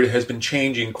 I've heard, has been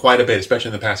changing quite a bit, especially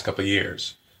in the past couple of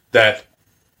years. That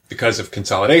because of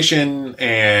consolidation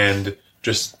and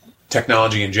just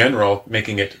technology in general,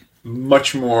 making it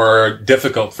much more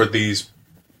difficult for these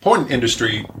porn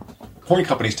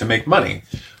companies to make money.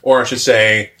 Or I should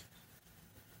say,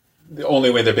 the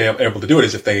only way they're able to do it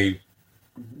is if they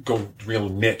go real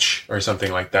niche or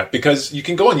something like that. Because you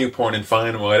can go on YouPorn and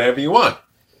find whatever you want,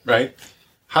 right?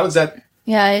 How does that...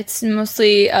 Yeah, it's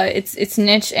mostly, it's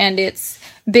niche, and it's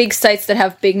big sites that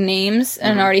have big names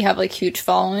and already have, like, huge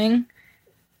following.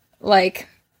 Like...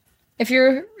 If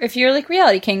you're like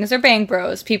Reality Kings or Bang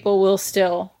Bros, people will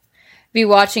still be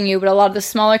watching you, but a lot of the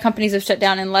smaller companies have shut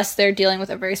down unless they're dealing with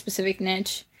a very specific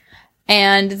niche.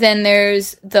 And then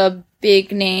there's the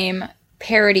big name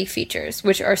parody features,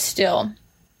 which are still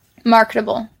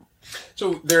marketable.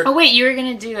 So there. Oh wait, you were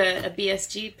gonna do a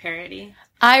BSG parody.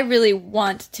 I really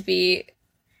want to be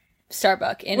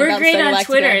Starbuck. We're great on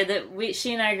Twitter.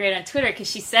 She and I are great on Twitter because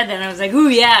she said that, and I was like, "Ooh,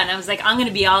 yeah!" And I was like, "I'm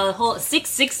gonna be all the whole 6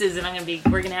 6s, and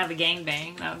we're gonna have a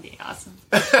gangbang. That would be awesome."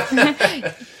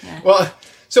 Yeah. Well,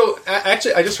 so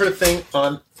actually, I just heard a thing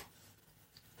on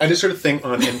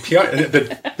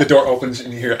NPR. The door opens,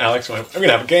 and you hear Alex going, "I'm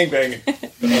gonna have a gangbang."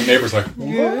 And our neighbor's like,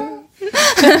 "What?"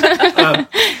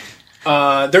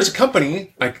 There's a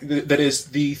company that is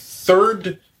the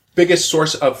third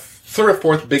or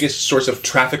fourth biggest source of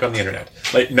traffic on the internet.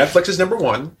 Like, Netflix is number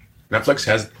one.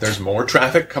 There's more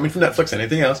traffic coming from Netflix than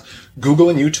anything else. Google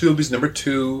and YouTube is number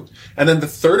 2. And then the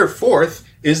third or fourth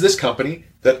is this company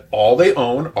that all they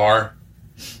own are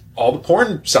all the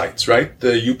porn sites, right?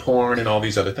 The YouPorn and all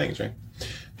these other things, right?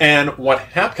 And what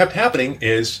kept happening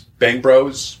is Bang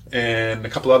Bros and a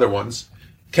couple other ones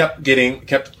kept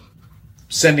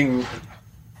sending,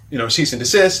 cease and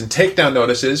desist and takedown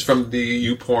notices from the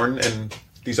YouPorn and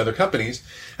these other companies.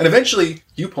 And eventually,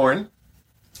 YouPorn,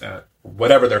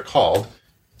 whatever they're called,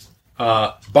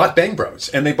 bought Bang Bros.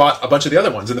 And they bought a bunch of the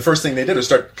other ones. And the first thing they did was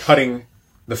start cutting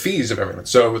the fees of everyone.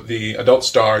 So the adult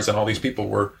stars and all these people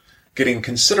were getting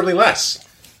considerably less.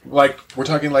 Like, we're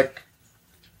talking like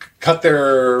cut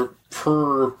their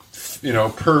per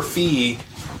fee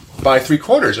by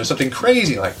 3/4 or something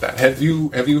crazy like that. Have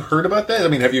you heard about that? I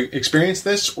mean, have you experienced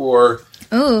this or?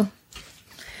 Ooh.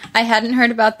 I hadn't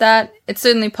heard about that. It's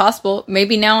certainly possible.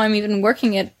 Maybe now I'm even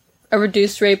working at a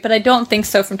reduced rate, but I don't think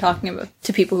so from talking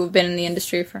to people who've been in the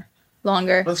industry for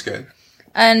longer. That's good.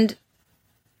 And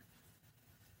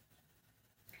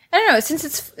I don't know,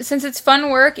 since it's fun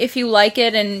work, if you like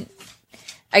it, and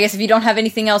I guess if you don't have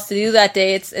anything else to do that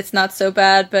day, it's not so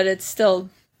bad, but it's still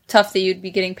tough that you'd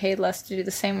be getting paid less to do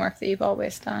the same work that you've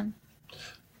always done.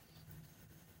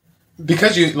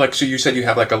 Because you said you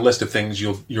have like a list of things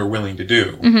you're willing to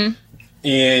do. Mm-hmm.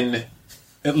 In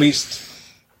at least,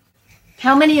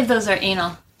 how many of those are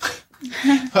anal?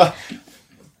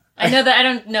 I know that I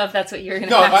don't know if that's what you were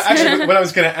going to ask. No, actually, what I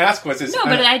was going to ask was this. No,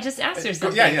 but I just asked her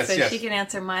something, yes. She can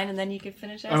answer mine, and then you can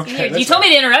finish asking okay, yours. You told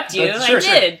me to interrupt you. Sure, I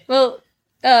did. Well,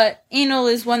 anal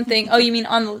is one thing. Oh, you mean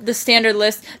on the standard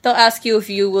list? They'll ask you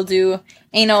if you will do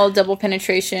anal, double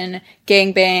penetration,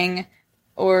 gangbang,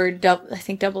 or I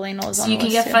think double anal is on the list. So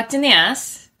you can get fucked in the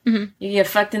ass. Mm-hmm. You get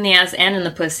fucked in the ass and in the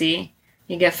pussy.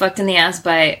 You get fucked in the ass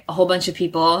by a whole bunch of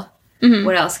people. Mm-hmm.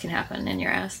 What else can happen in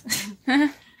your ass?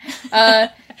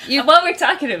 While we're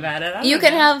talking about it, you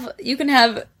can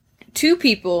have 2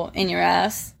 people in your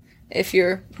ass if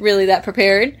you're really that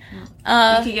prepared.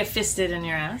 You could get fisted in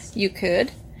your ass. You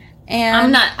could.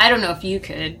 And I don't know if you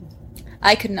could.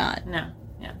 I could not. No.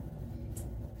 Yeah.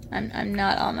 I'm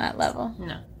not on that level.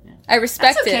 No. Yeah. I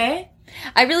respect That's okay. it.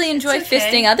 I really enjoy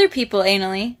fisting other people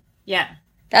anally. Yeah.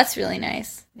 That's really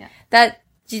nice. Yeah. That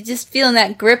you just feeling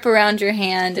that grip around your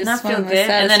hand is not one feel of the good.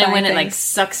 And then when things. it like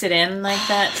sucks it in like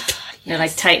that, it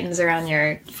like tightens around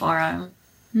your forearm.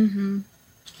 Mm-hmm.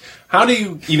 How do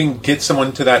you even get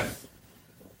someone to that?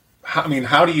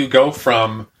 How do you go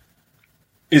from?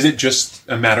 Is it just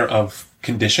a matter of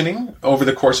conditioning over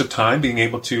the course of time, being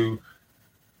able to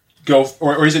go,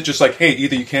 or is it just like, hey,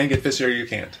 either you can get fisted or you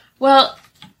can't? Well,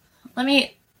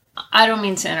 I don't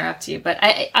mean to interrupt you, but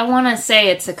I want to say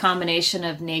it's a combination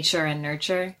of nature and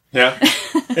nurture. Yeah.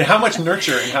 And how much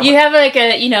nurture? And you have like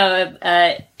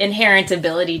a inherent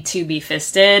ability to be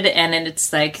fisted, and then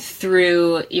it's like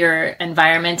through your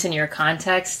environment and your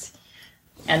context,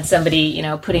 and somebody,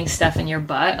 putting stuff in your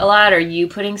butt a lot, or you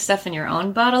putting stuff in your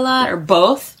own butt a lot, or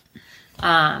both,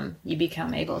 you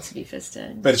become able to be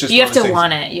fisted. But it's just you have to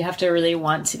want it. You have to really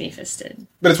want to be fisted.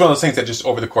 But it's one of those things that just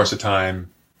over the course of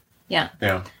time. Yeah.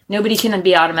 Yeah. Nobody can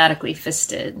be automatically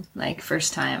fisted like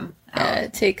first time.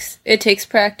 It takes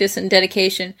practice and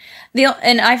dedication.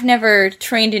 And I've never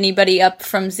trained anybody up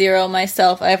from zero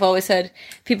myself. I've always had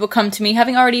people come to me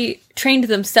having already trained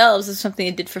themselves as something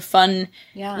they did for fun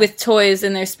with toys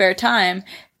in their spare time.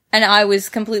 And I was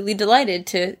completely delighted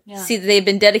to see that they'd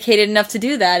been dedicated enough to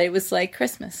do that. It was like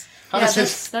Christmas.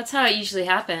 That's how it usually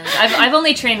happens. I've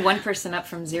only trained one person up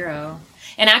from zero.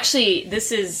 And actually,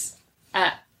 this is...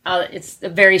 it's a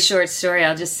very short story.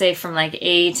 I'll just say from like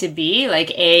A to B,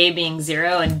 like A being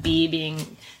 0 and B being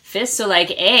fist. So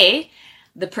like A,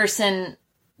 the person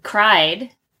cried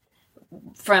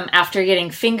from after getting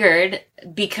fingered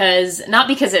not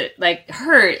because it like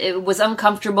hurt, it was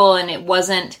uncomfortable and it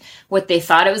wasn't what they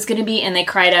thought it was going to be. And they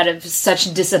cried out of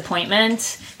such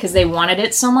disappointment because they wanted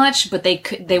it so much, but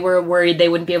they were worried they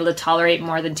wouldn't be able to tolerate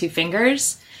more than 2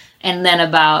 fingers. And then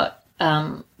about,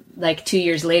 like 2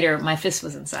 years later, my fist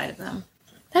was inside of them.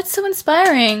 That's so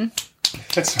inspiring.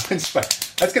 That's so inspiring.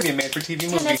 That's going to be a made-for-TV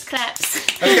movie. Tennis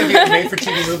claps. That's going to be a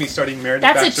made-for-TV movie starting Meredith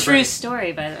That's Baxter a true Byrne.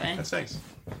 story, by the way. That's nice.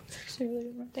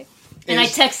 And I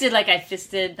texted like I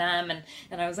fisted them,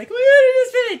 and I was like, "Look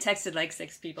at this!" I texted like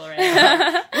 6 people right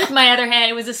now. With my other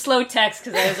hand, it was a slow text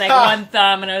because I was like one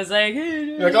thumb, and I was like,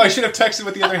 You're like, I should have texted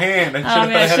with the other hand.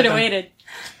 I should have waited.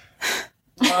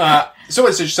 So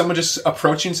is there someone just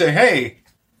approaching and say, "Hey,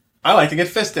 I like to get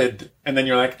fisted," and then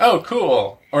you're like, "Oh,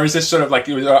 cool," or is this sort of like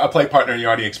you a play partner you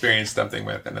already experienced something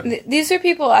with? And then... These are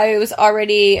people I was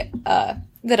already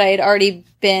that I had already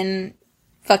been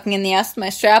fucking in the ass with my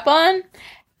strap on.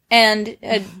 And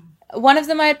one of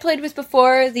them I had played with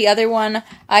before, the other one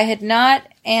I had not,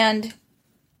 and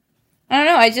I don't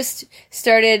know, I just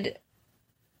started,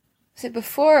 was it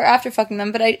before or after fucking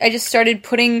them, but I just started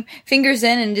putting fingers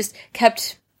in and just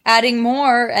kept adding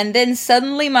more, and then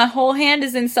suddenly my whole hand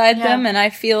is inside them, and I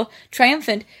feel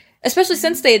triumphant, especially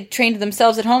since they had trained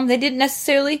themselves at home. They didn't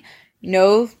necessarily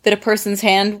know that a person's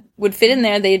hand would fit in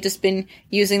there. They had just been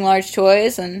using large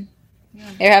toys, and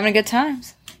they were having a good time.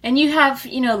 And you have,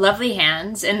 lovely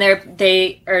hands, and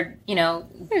they are,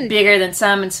 bigger than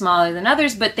some and smaller than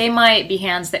others, but they might be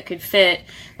hands that could fit,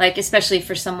 like, especially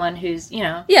for someone who's,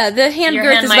 Yeah, the hand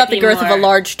girth is about the girth of a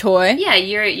large toy. Yeah,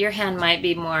 your hand might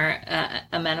be more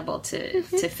amenable to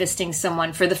fisting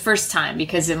someone for the first time,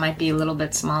 because it might be a little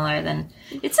bit smaller than...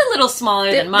 It's a little smaller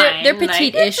than mine. They're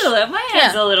petite-ish. My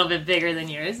hand's a little bit bigger than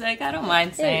yours. Like, I don't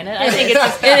mind saying it. I think it's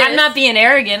just... I'm not being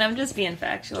arrogant. I'm just being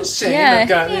factual. Just saying.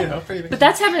 Pretty big. But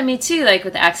that's happened to me, too, like,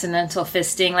 with accidental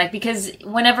fisting. Like, because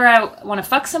whenever I want to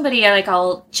fuck somebody,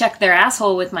 I'll check their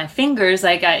asshole with my fingers.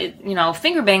 Like,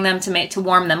 finger bang them to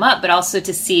warm them up, but also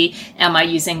to see, am I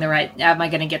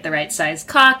going to get the right size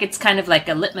cock? It's kind of like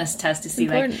a litmus test to see,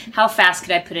 like, how fast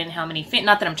could I put in how many...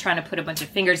 Not that I'm trying to put a bunch of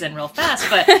fingers in real fast,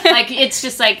 but, like, it's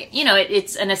just like,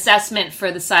 it's an assessment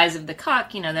for the size of the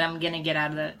cock, that I'm going to get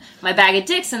out of my bag of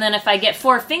dicks. And then if I get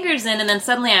 4 fingers in and then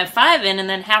suddenly I have 5 in and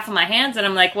then half of my hands, and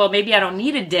I'm like, well, maybe I don't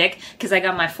need a dick because I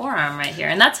got my forearm right here.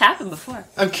 And that's happened before.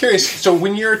 I'm curious. So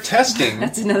when you're testing...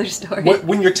 That's another story.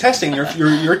 When you're testing,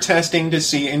 you're testing to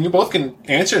see, and you both can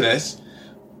answer this.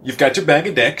 You've got your bag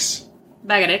of dicks.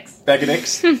 Bag of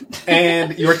dicks.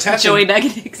 And you're testing... Joey bag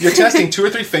of dicks. You're testing 2 or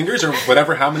 3 fingers or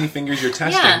whatever, how many fingers you're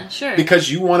testing. Yeah, sure.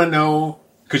 Because you want to know...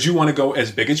 Because you want to go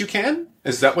as big as you can?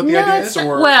 Is that what the idea is?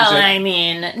 Or well,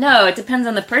 no, it depends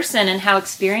on the person and how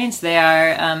experienced they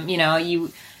are.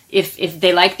 if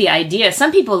they like the idea.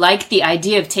 Some people like the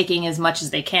idea of taking as much as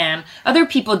they can. Other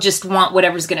people just want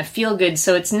whatever's going to feel good.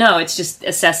 So it's just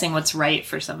assessing what's right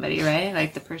for somebody, right?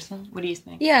 Like the person. What do you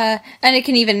think? Yeah, and it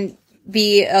can even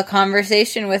be a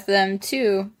conversation with them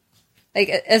too, like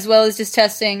as well as just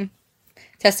testing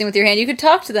with your hand. You could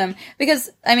talk to them because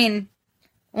I mean,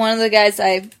 one of the guys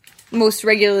I most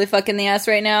regularly fuck in the ass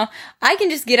right now, I can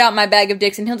just get out my bag of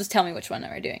dicks and he'll just tell me which one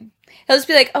we're doing. He'll just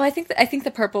be like, "Oh, I think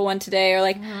the purple one today," or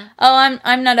like, "Oh,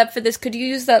 I'm not up for this. Could you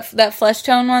use that flesh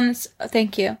tone one?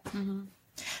 Thank you." Mm-hmm.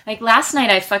 Like last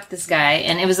night I fucked this guy,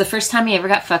 and it was the first time he ever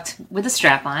got fucked with a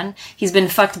strap on. He's been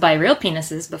fucked by real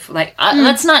penises before. Like,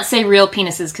 let's not say real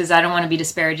penises because I don't want to be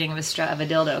disparaging of a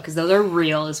dildo because those are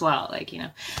real as well. Like,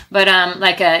 but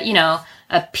like a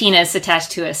penis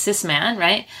attached to a cis man,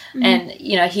 right? Mm-hmm. And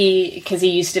because he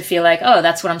used to feel like, oh,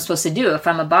 that's what I'm supposed to do. If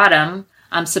I'm a bottom,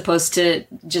 I'm supposed to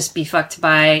just be fucked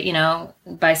by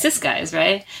cis guys,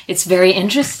 right? It's very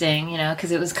interesting,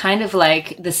 because it was kind of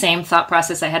like the same thought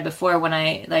process I had before when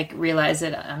I like realized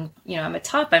that I'm a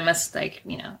top, I must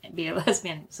be a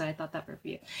lesbian. So I thought that for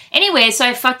you. Anyway, so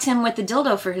I fucked him with the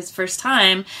dildo for his first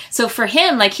time. So for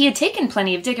him, like he had taken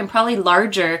plenty of dick and probably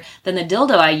larger than the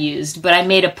dildo I used, but I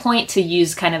made a point to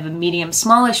use kind of a medium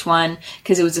smallish one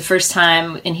because it was the first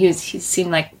time and he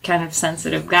seemed like kind of a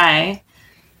sensitive guy.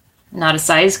 Not a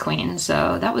size queen,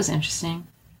 so that was interesting.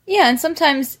 Yeah, and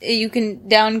sometimes you can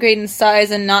downgrade in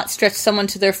size and not stretch someone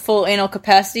to their full anal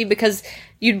capacity because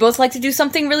you'd both like to do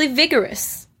something really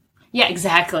vigorous. Yeah,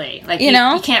 exactly. Like, you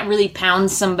can't really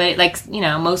pound somebody, like,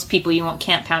 most people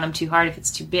can't pound them too hard if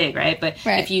it's too big, right? But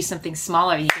if you use something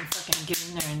smaller, you can fucking get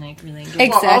in there and like really get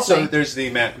Exactly. Well, also, there's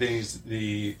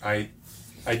the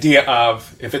idea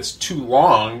of if it's too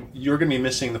long, you're going to be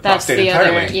missing the prostate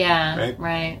entirely. Yeah,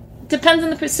 right. Depends on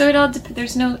the person. So it all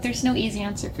there's no easy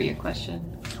answer for your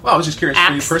question. Well, I was just curious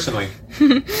for you personally.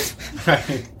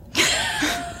 Right.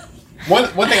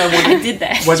 One thing I wanted did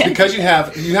that was because you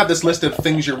have this list of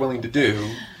things you're willing to do,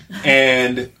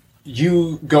 and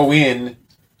you go in.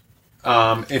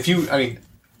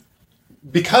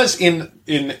 Because in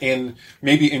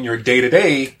maybe in your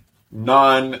day-to-day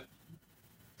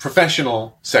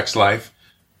non-professional sex life,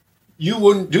 you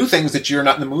wouldn't do things that you're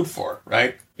not in the mood for,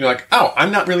 right? You're like, oh,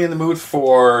 I'm not really in the mood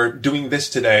for doing this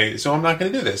today, so I'm not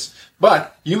going to do this.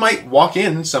 But you might walk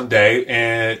in someday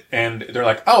and they're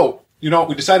like, oh,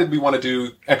 we decided we want to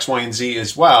do X, Y, and Z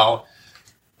as well.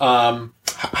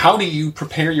 How do you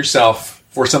prepare yourself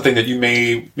for something that you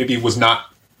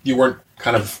you weren't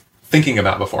kind of thinking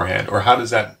about beforehand? Or how does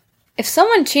that... If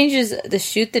someone changes the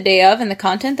shoot the day of and the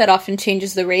content, that often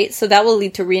changes the rate. So that will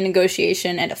lead to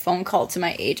renegotiation and a phone call to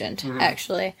my agent,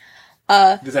 actually.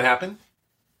 Does that happen?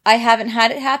 I haven't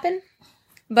had it happen,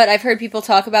 but I've heard people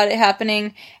talk about it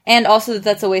happening. And also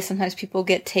that's a way sometimes people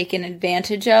get taken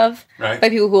advantage of by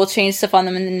people who will change stuff on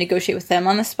them and then negotiate with them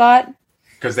on the spot.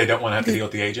 Because they don't want to have to deal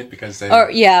with the agent because they...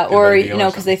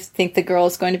 because they think the girl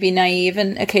is going to be naive.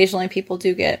 And occasionally people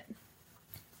do get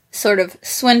sort of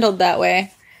swindled that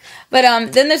way.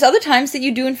 But then there's other times that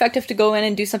you do, in fact, have to go in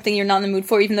and do something you're not in the mood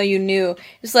for, even though you knew.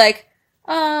 It's like,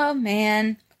 oh,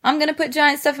 man, I'm going to put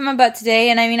giant stuff in my butt today.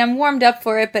 And I mean, I'm warmed up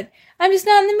for it, but I'm just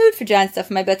not in the mood for giant stuff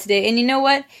in my butt today. And you know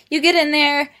what? You get in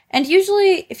there, and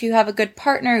usually if you have a good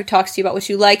partner who talks to you about what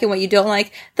you like and what you don't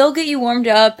like, they'll get you warmed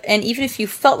up. And even if you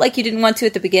felt like you didn't want to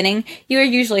at the beginning, you are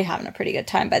usually having a pretty good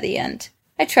time by the end.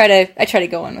 I try to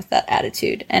go in with that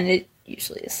attitude, and it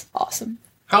usually is awesome.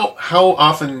 How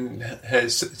often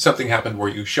has something happened where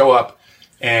you show up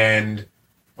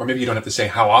or maybe you don't have to say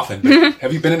how often, but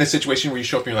have you been in a situation where you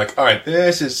show up and you're like, all right,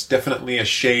 this is definitely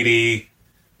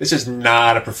this is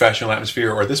not a professional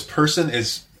atmosphere, or this person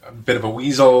is a bit of a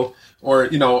weasel, or,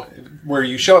 where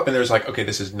you show up and there's like, okay,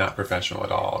 this is not professional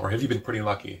at all, or have you been pretty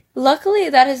lucky? Luckily,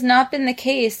 that has not been the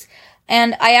case,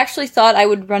 and I actually thought I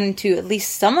would run into at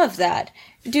least some of that,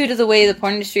 due to the way the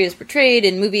porn industry is portrayed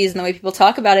in movies and the way people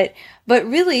talk about it. But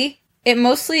really, it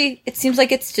seems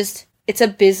like it's a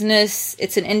business,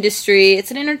 it's an industry, it's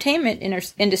an entertainment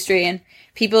industry, and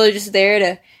people are just there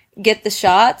to get the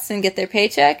shots and get their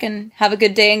paycheck and have a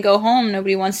good day and go home.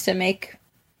 Nobody wants to I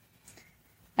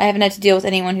haven't had to deal with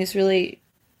anyone who's really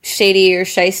shady or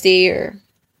shisty or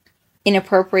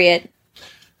inappropriate.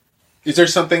 Is there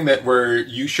something that where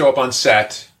you show up on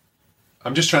set...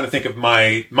 I'm just trying to think of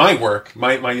my work,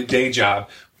 my day job,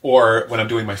 or when I'm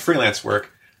doing my freelance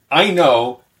work. I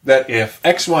know that if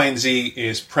X, Y, and Z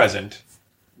is present,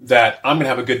 that I'm going to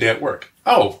have a good day at work.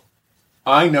 Oh,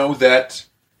 I know that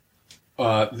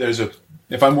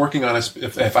if I'm working on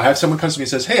if I have someone comes to me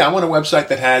and says, hey, I want a website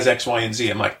that has X, Y, and Z.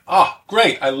 I'm like,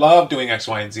 great. I love doing X,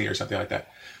 Y, and Z or something like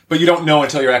that. But you don't know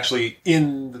until you're actually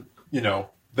in,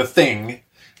 the thing.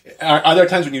 Are there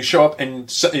times when you show up and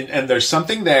there's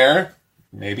something there?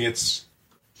 Maybe it's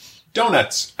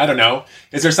donuts. I don't know.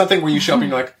 Is there something where you show up and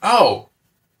you're like, oh,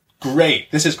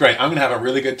 great. This is great. I'm going to have a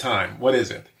really good time. What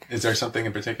is it? Is there something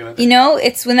in particular?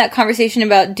 It's when that conversation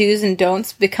about do's and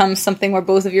don'ts becomes something where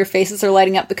both of your faces are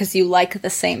lighting up because you like the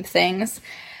same things.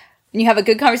 And you have a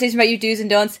good conversation about your do's and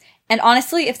don'ts. And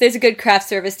honestly, if there's a good craft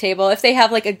service table, if they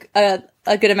have like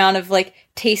a good amount of like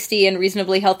tasty and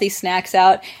reasonably healthy snacks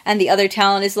out, and the other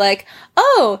talent is like,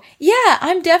 oh, yeah,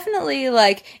 I'm definitely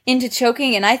like into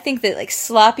choking, and I think that like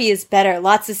sloppy is better,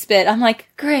 lots of spit. I'm like,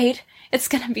 great. It's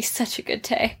gonna be such a good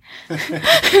day. and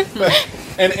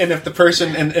if the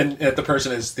person and if the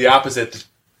person is the opposite,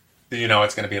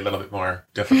 it's gonna be a little bit more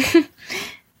difficult.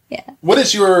 Yeah. What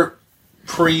is your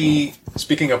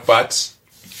speaking of butts,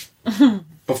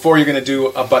 before you're gonna do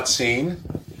a butt scene,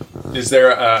 is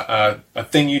there a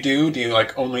thing you do? Do you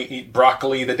like only eat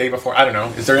broccoli the day before? I don't know.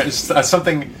 Is there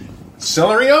something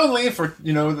celery only for,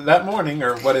 that morning,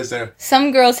 or what is there?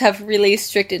 Some girls have really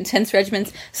strict, intense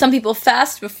regimens. Some people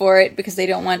fast before it because they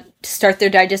don't want to start their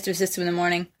digestive system in the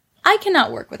morning. I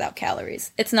cannot work without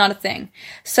calories. It's not a thing.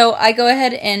 So I go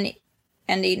ahead and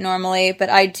eat normally, but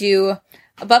I do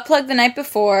a butt plug the night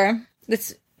before.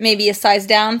 That's maybe a size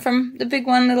down from the big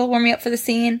one that'll warm me up for the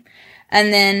scene.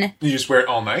 And then... You just wear it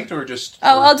all night, or just...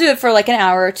 Oh, I'll do it for like an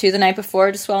hour or two the night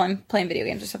before, just while I'm playing video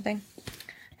games or something.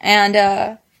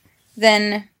 And,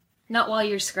 then... Not while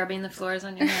you're scrubbing the floors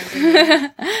on your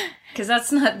hands. Because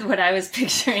that's not what I was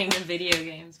picturing in video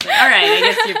games. But alright, I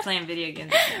guess you're playing video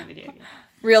games.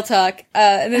 Real talk.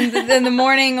 And then the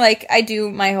morning, like, I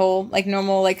do my whole, like,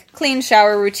 normal, like, clean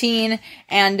shower routine.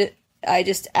 And I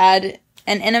just add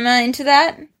an enema into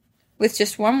that with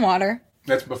just warm water.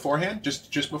 That's beforehand?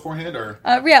 Just beforehand, or?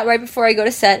 Yeah, right before I go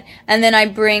to set. And then I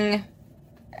bring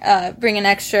an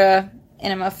extra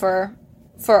enema for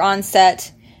on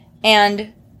set.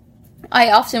 And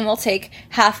I often will take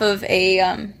half of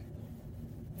a,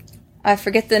 I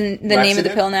forget the name of the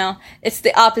pill now. It's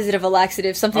the opposite of a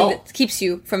laxative, something that keeps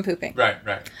you from pooping. Right.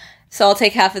 So I'll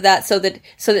take half of that so that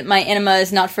my enema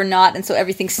is not for naught, and so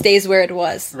everything stays where it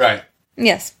was. Right.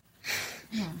 Yes.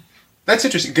 That's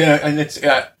interesting, and it's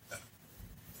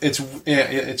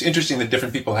interesting that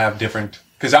different people have different,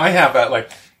 because I have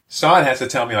Saad has to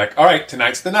tell me all right,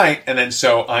 tonight's the night, and then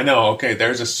so I know, okay,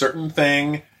 there's a certain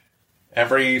thing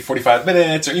every 45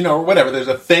 minutes, or or whatever. There's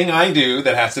a thing I do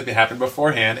that has to happen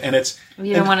beforehand, and it's...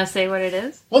 You don't want to say what it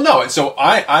is? Well, no. So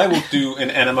I will do an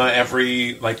enema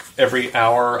every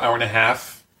hour and a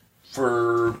half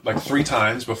for 3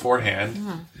 times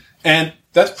beforehand, and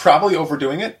that's probably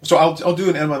overdoing it. So I'll do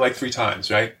an enema 3 times,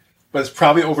 right? But it's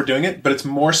probably overdoing it. But it's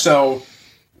more so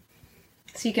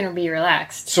you can be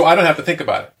relaxed, so I don't have to think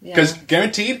about it. Because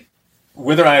guaranteed,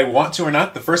 whether I want to or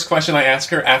not, the first question I ask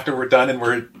her after we're done and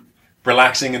we're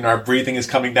relaxing and our breathing is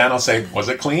coming down, I'll say, was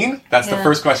it clean? That's the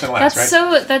first question I'll ask,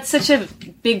 right? That's such a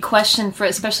big question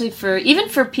especially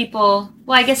for people.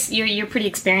 Well, I guess you're pretty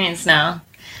experienced now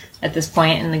at this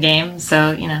point in the game,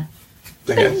 so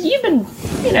you've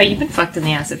been fucked in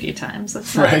the ass a few times.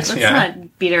 Let's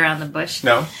not beat around the bush.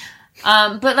 No.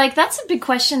 But that's a big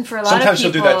question for a lot Sometimes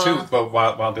of people. Sometimes she'll do that too, but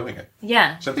while doing it.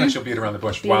 Yeah. Sometimes she'll beat around the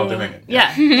bush while doing it.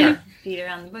 Yeah. Sure. Beat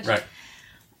around the bush. Right.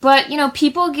 But,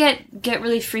 people get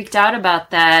really freaked out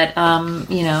about that,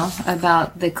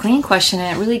 about the clean question,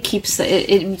 and it really keeps,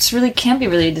 it really can be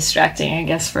really distracting, I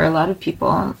guess, for a lot of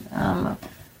people.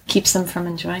 Keeps them from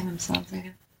enjoying themselves, I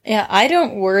guess. Yeah, I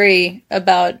don't worry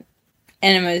about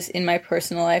enemas in my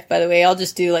personal life, by the way. I'll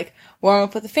just do, warm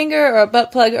up with a finger or a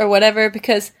butt plug or whatever,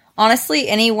 because, honestly,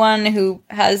 anyone who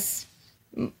has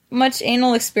much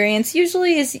anal experience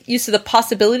usually is used to the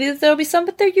possibility that there'll be some,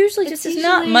 but there usually just is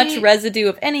not much residue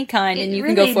of any kind, and you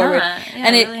can go forward.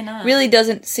 And it really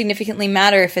doesn't significantly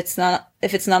matter if it's not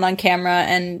on camera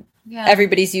and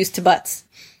everybody's used to butts.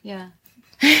 Yeah.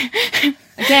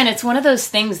 Again, it's one of those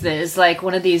things that is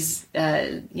one of these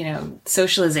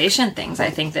socialization things,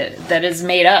 I think, that is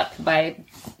made up by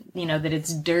that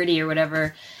it's dirty or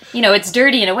whatever. It's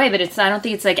dirty in a way, but I don't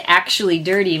think it's actually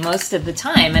dirty most of the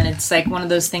time. And it's one of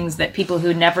those things that people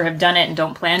who never have done it and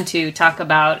don't plan to talk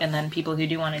about, and then people who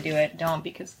do want to do it don't,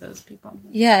 because of those people.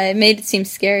 Yeah, it made it seem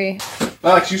scary.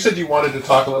 Alex, you said you wanted to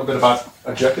talk a little bit about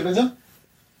objectivism?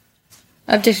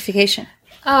 Objectification.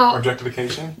 Oh.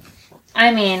 Objectification?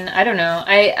 I mean, I don't know.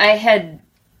 I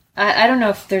don't know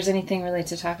if there's anything really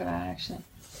to talk about, actually.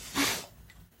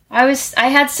 I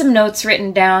had some notes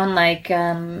written down,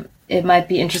 it might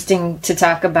be interesting to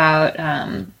talk about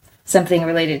something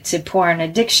related to porn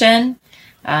addiction,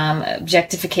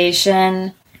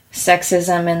 objectification,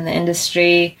 sexism in the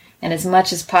industry, and as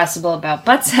much as possible about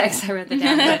butt sex. I wrote that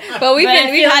down. But we've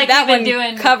had that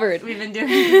one covered. We've been doing.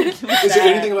 Is there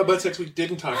anything about butt sex we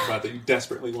didn't talk about that you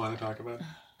desperately want to talk about?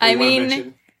 I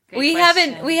mean, we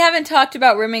haven't talked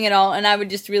about rimming at all, and I would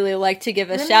just really like to give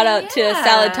a shout out to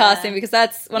salad tossing, because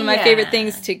that's one of my favorite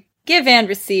things to give and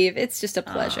receive. It's just a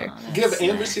pleasure. Give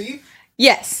and receive?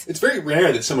 Yes. It's very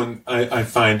rare that someone I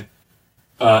find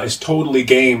is totally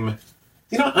game.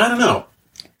 You know, I don't know.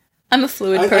 I'm a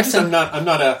fluid person.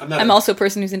 I'm also a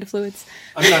person who's into fluids.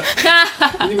 I'm not.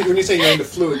 when you say you're into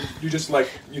fluid, you just like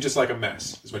a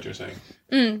mess, is what you're saying.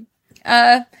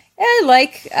 I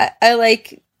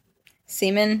like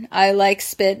semen. I like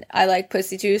spit. I like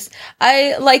pussy juice.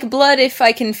 I like blood if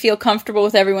I can feel comfortable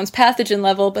with everyone's pathogen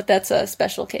level, but that's a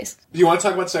special case. Do you want to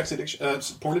talk about sex addiction,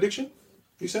 porn addiction?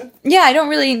 You said? Yeah, I don't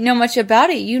really know much about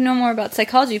it. You know more about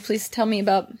psychology. Please tell me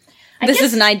about. This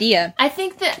is an idea. I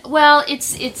think that, well,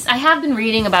 it's. I have been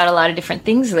reading about a lot of different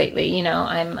things lately. You know,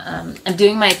 I'm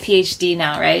doing my PhD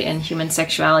now, right, in human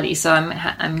sexuality. So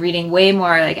I'm reading way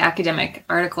more like academic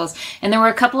articles, and there were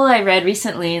a couple I read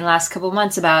recently in the last couple of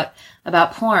months about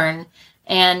porn,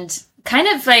 and kind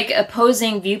of like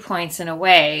opposing viewpoints in a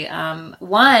way.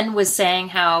 One was saying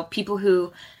how people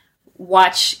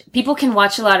can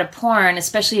watch a lot of porn,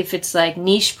 especially if it's like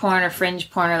niche porn or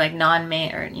fringe porn or like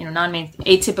non-main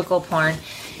atypical porn,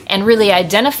 and really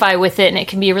identify with it, and it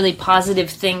can be a really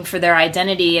positive thing for their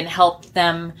identity and help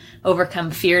them overcome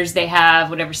fears they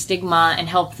have, whatever stigma, and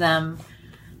help them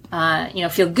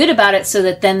feel good about it, so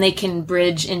that then they can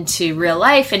bridge into real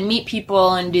life and meet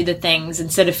people and do the things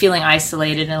instead of feeling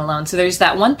isolated and alone. So there's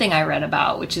that one thing I read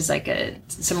about, which is like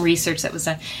some research that was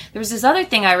done. There was this other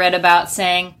thing I read about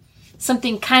saying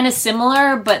something kind of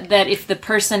similar, but that if the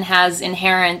person has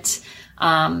inherent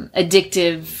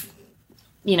addictive,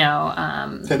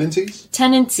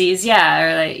 tendencies,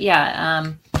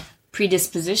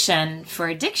 predisposition for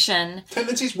addiction.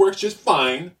 Tendencies works just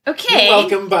fine. Okay. You're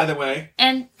welcome, by the way.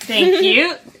 And thank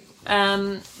you.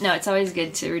 No, it's always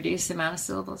good to reduce the amount of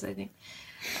syllables, I think.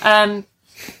 And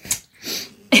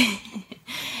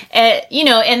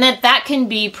that can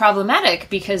be problematic,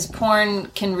 because porn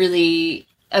can really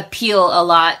appeal a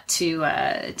lot to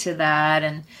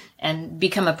that and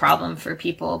become a problem for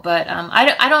people. But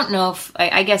I don't know if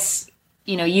I guess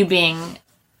you being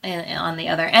on the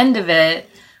other end of it,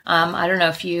 I don't know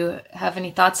if you have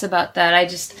any thoughts about that.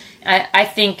 I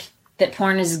think that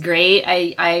porn is great.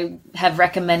 I have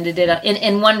recommended it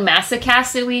in one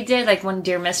Massacast that we did, like one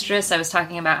Dear Mistress. I was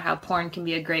talking about how porn can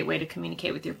be a great way to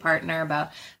communicate with your partner about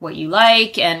what you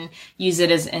like and use it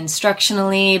as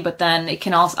instructionally, but then it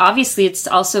can also, obviously it's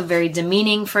also very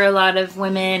demeaning for a lot of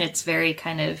women. It's very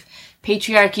kind of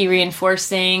patriarchy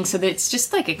reinforcing, so that it's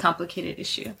just like a complicated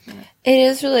issue. It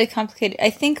is really complicated. I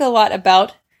think a lot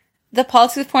about the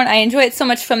politics of porn. I enjoy it so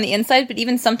much from the inside, but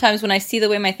even sometimes when I see the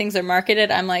way my things are marketed,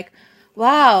 I'm like,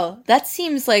 wow, that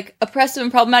seems like oppressive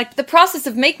and problematic. The process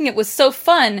of making it was so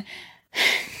fun.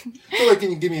 So,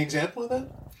 can you give me an example of that?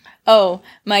 Oh,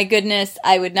 my goodness.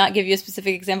 I would not give you a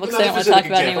specific example because I don't want to talk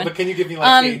about anyone. But can you give me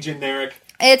a generic?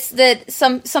 It's that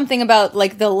something about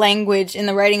like the language in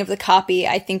the writing of the copy,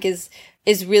 I think is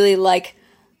really like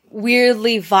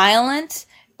weirdly violent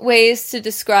ways to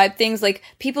describe things. Like,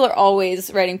 people are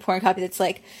always writing porn copy that's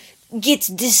like, gets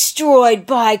destroyed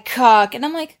by cock. And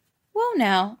I'm like, whoa,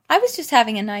 now, I was just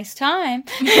having a nice time.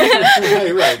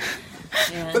 Right.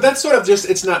 Yeah. But that's sort of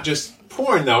it's not just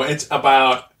porn, though. It's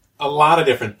about a lot of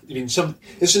different,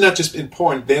 this is not just in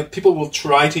porn. People will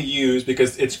try to use,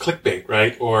 because it's clickbait,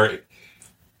 right? Or,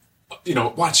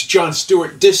 watch Jon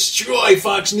Stewart destroy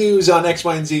Fox News on X,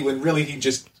 Y, and Z, when really he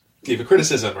just gave a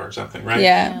criticism or something, right?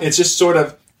 Yeah. It's just sort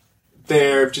of,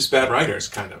 they're just bad writers,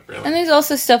 kind of, really. And there's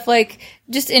also stuff like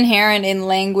just inherent in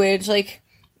language. Like,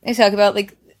 I talk about,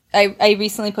 like, I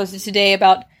recently posted today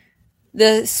about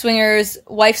the swingers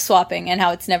wife swapping and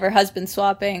how it's never husband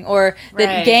swapping, or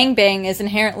that gangbang is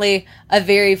inherently a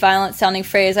very violent sounding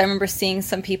phrase. I remember seeing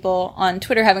some people on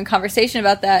Twitter having conversation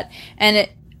about that, and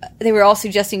they were all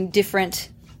suggesting different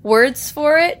words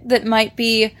for it that might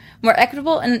be more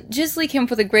equitable, and Jisley came up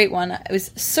with a great one. It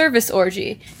was service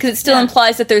orgy, because it still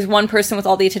implies that there's one person with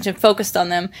all the attention focused on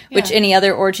them, which any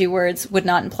other orgy words would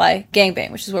not imply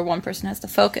gangbang, which is where one person has to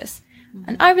focus.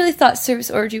 And I really thought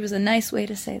service orgy was a nice way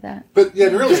to say that. But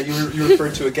earlier you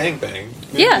referred to a gangbang.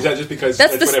 Yeah. Is that just because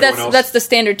that's everyone else? That's the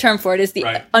standard term for it, is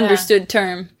the understood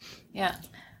term. Yeah.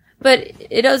 But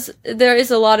there is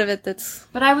a lot of it that's...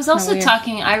 But I was also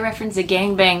I referenced a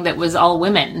gangbang that was all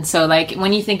women. So, like,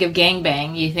 when you think of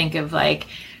gangbang, you think of, like,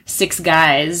 6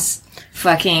 guys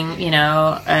fucking,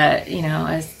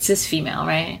 a cis female,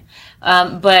 right?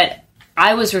 But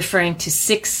I was referring to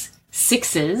 6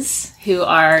 sixes who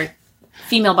are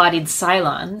female-bodied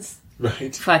Cylons.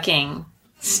 Right. Fucking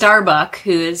Starbuck,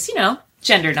 who is,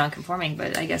 gender non-conforming,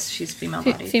 but I guess she's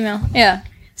female-bodied. Female, yeah.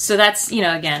 So that's,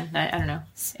 again, I don't know.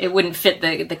 It wouldn't fit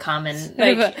the common,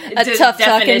 like, a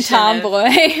tough-talking tomboy.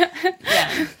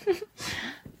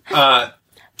 Yeah.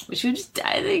 Which would just,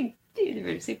 I think,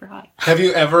 they're super hot. Have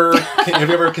you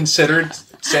ever considered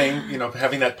saying,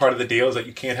 having that part of the deal is that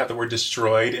you can't have the word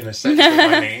destroyed in a sentence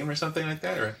with my name or something like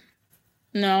that? Or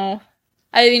no.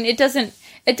 I mean, it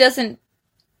doesn't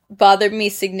bother me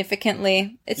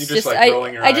significantly. It's just like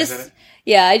rolling your eyes at it?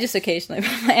 Yeah, I just occasionally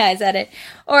roll my eyes at it.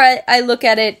 Or I look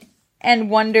at it and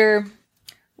wonder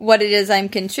what it is I'm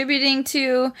contributing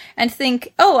to and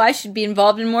think, oh, I should be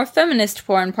involved in more feminist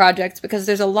porn projects because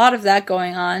there's a lot of that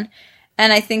going on.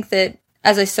 And I think that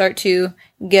as I start to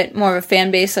get more of a fan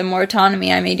base and more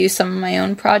autonomy, I may do some of my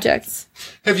own projects.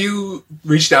 Have you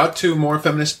reached out to more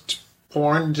feminist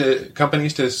porn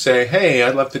companies to say, hey,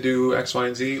 I'd love to do X, Y,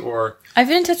 and Z? Or I've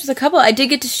been in touch with a couple. I did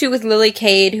get to shoot with Lily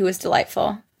Cade, who was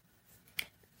delightful.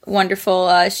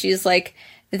 Wonderful. She's like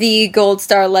the gold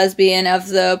star lesbian of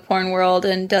the porn world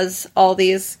and does all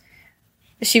these.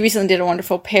 She recently did a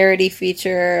wonderful parody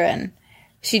feature, and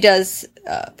she does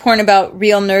porn about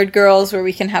real nerd girls where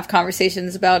we can have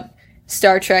conversations about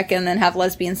Star Trek and then have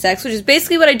lesbian sex, which is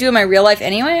basically what I do in my real life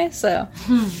anyway, so.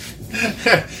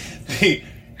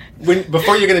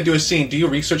 Before you're going to do a scene, do you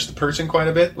research the person quite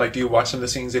a bit? Like, do you watch some of the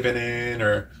scenes they've been in,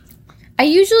 or? I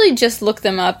usually just look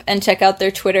them up and check out their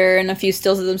Twitter and a few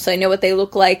stills of them so I know what they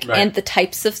look like and the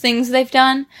types of things they've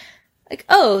done. Like,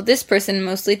 oh, this person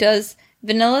mostly does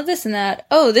vanilla this and that.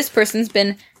 Oh, this person's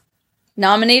been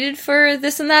nominated for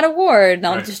this and that award. And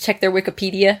I'll just check their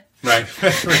Wikipedia. Right.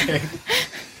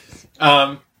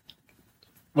 Well,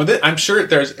 I'm sure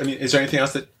is there anything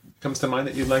else that comes to mind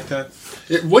that you'd like to?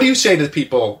 What do you say to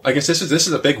people? I guess this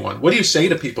is a big one. What do you say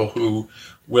to people who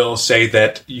will say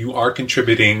that you are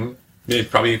contributing? Maybe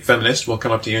probably a feminist will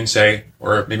come up to you and say,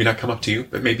 or maybe not come up to you,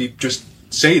 but maybe just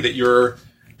say that you're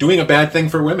doing a bad thing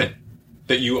for women,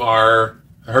 that you are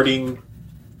hurting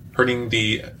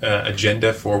the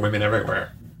agenda for women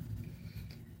everywhere.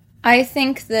 I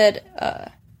think that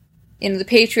the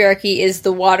patriarchy is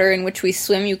the water in which we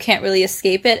swim. You can't really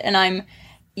escape it, and I'm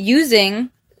using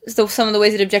some of the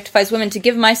ways it objectifies women to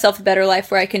give myself a better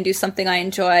life where I can do something I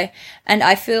enjoy, and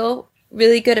I feel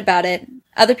really good about it.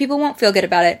 Other people won't feel good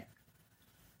about it.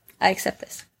 I accept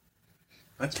this.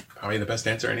 That's probably the best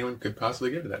answer anyone could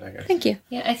possibly give to that, I guess. Thank you.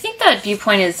 Yeah, I think that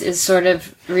viewpoint is sort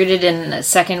of rooted in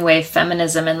second wave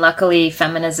feminism, and luckily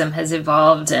feminism has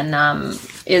evolved and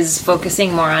is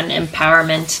focusing more on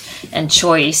empowerment and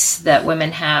choice that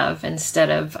women have instead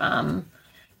of,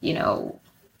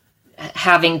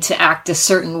 having to act a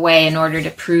certain way in order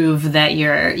to prove that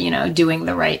you're, doing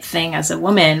the right thing as a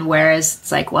woman. Whereas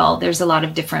it's like, well, there's a lot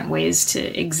of different ways to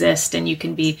exist, and you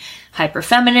can be hyper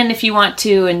feminine if you want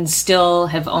to and still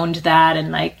have owned that.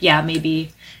 And like, yeah,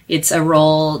 maybe it's a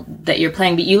role that you're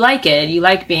playing, but you like it. You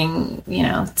like being,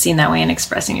 seen that way and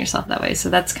expressing yourself that way.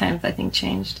 So that's kind of, I think,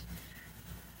 changed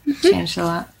a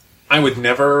lot. I would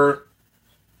never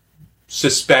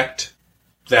suspect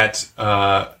that,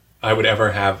 I would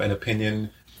ever have an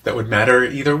opinion that would matter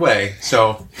either way.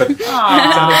 So, but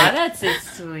that's the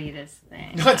sweetest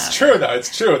thing. No, it's true though.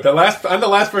 It's true. I'm the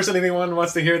last person anyone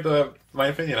wants to hear my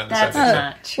opinion on this. That's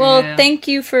not true. Well, thank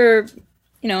you for,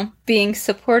 being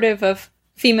supportive of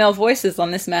female voices on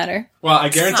this matter. Well, I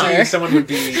guarantee you someone would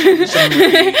be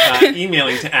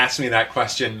emailing to ask me that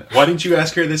question. Why didn't you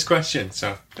ask her this question?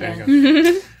 So there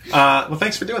you go. Well,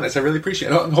 thanks for doing this. I really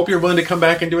appreciate it. I hope you're willing to come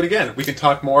back and do it again. We can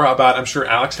talk more about, I'm sure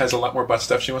Alex has a lot more butt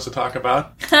stuff she wants to talk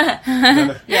about.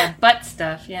 Yeah, butt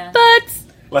stuff, yeah. Butts!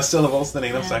 Less syllables than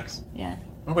anal sex. Yeah.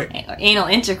 Oh, wait. Anal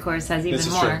intercourse has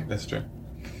even more. This is true.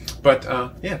 But,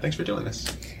 thanks for doing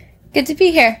this. Good to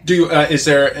be here. Do you, is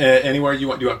there anywhere you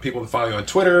want people to follow you on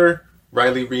Twitter?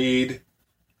 Riley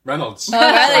Reynolds. Oh,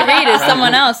 Riley Reid is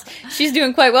someone else. She's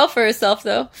doing quite well for herself,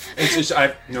 though. It's just, I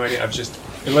have no idea. I've just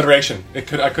alliteration. I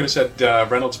could have said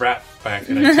Reynolds Rat by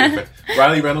accident too, but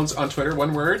Riley Reynolds on Twitter,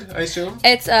 one word, I assume.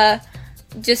 It's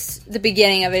just the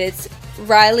beginning of it. It's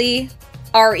Riley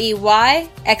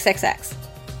REYXXX.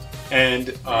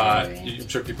 And I'm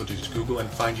sure people just Google and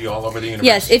find you all over the universe.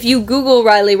 Yes, if you Google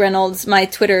Riley Reynolds, my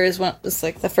Twitter is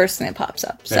like the first thing that pops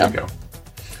up. There you go.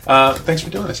 Thanks for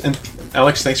doing this. And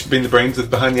Alex, thanks for being the brains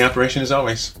behind the operation as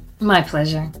always. My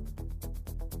pleasure.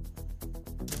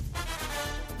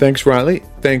 Thanks, Riley.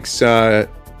 Thanks,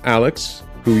 Alex,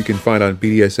 who you can find on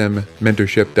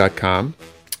bdsmmentorship.com.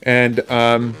 And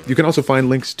you can also find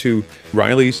links to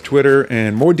Riley's Twitter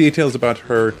and more details about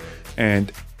her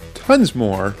and tons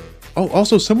more Oh,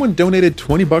 also, someone donated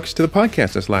 $20 to the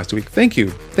podcast this last week. Thank you.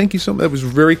 Thank you so much. That was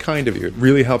very kind of you. It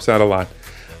really helps out a lot.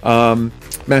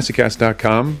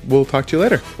 Massacast.com. We'll talk to you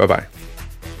later. Bye-bye.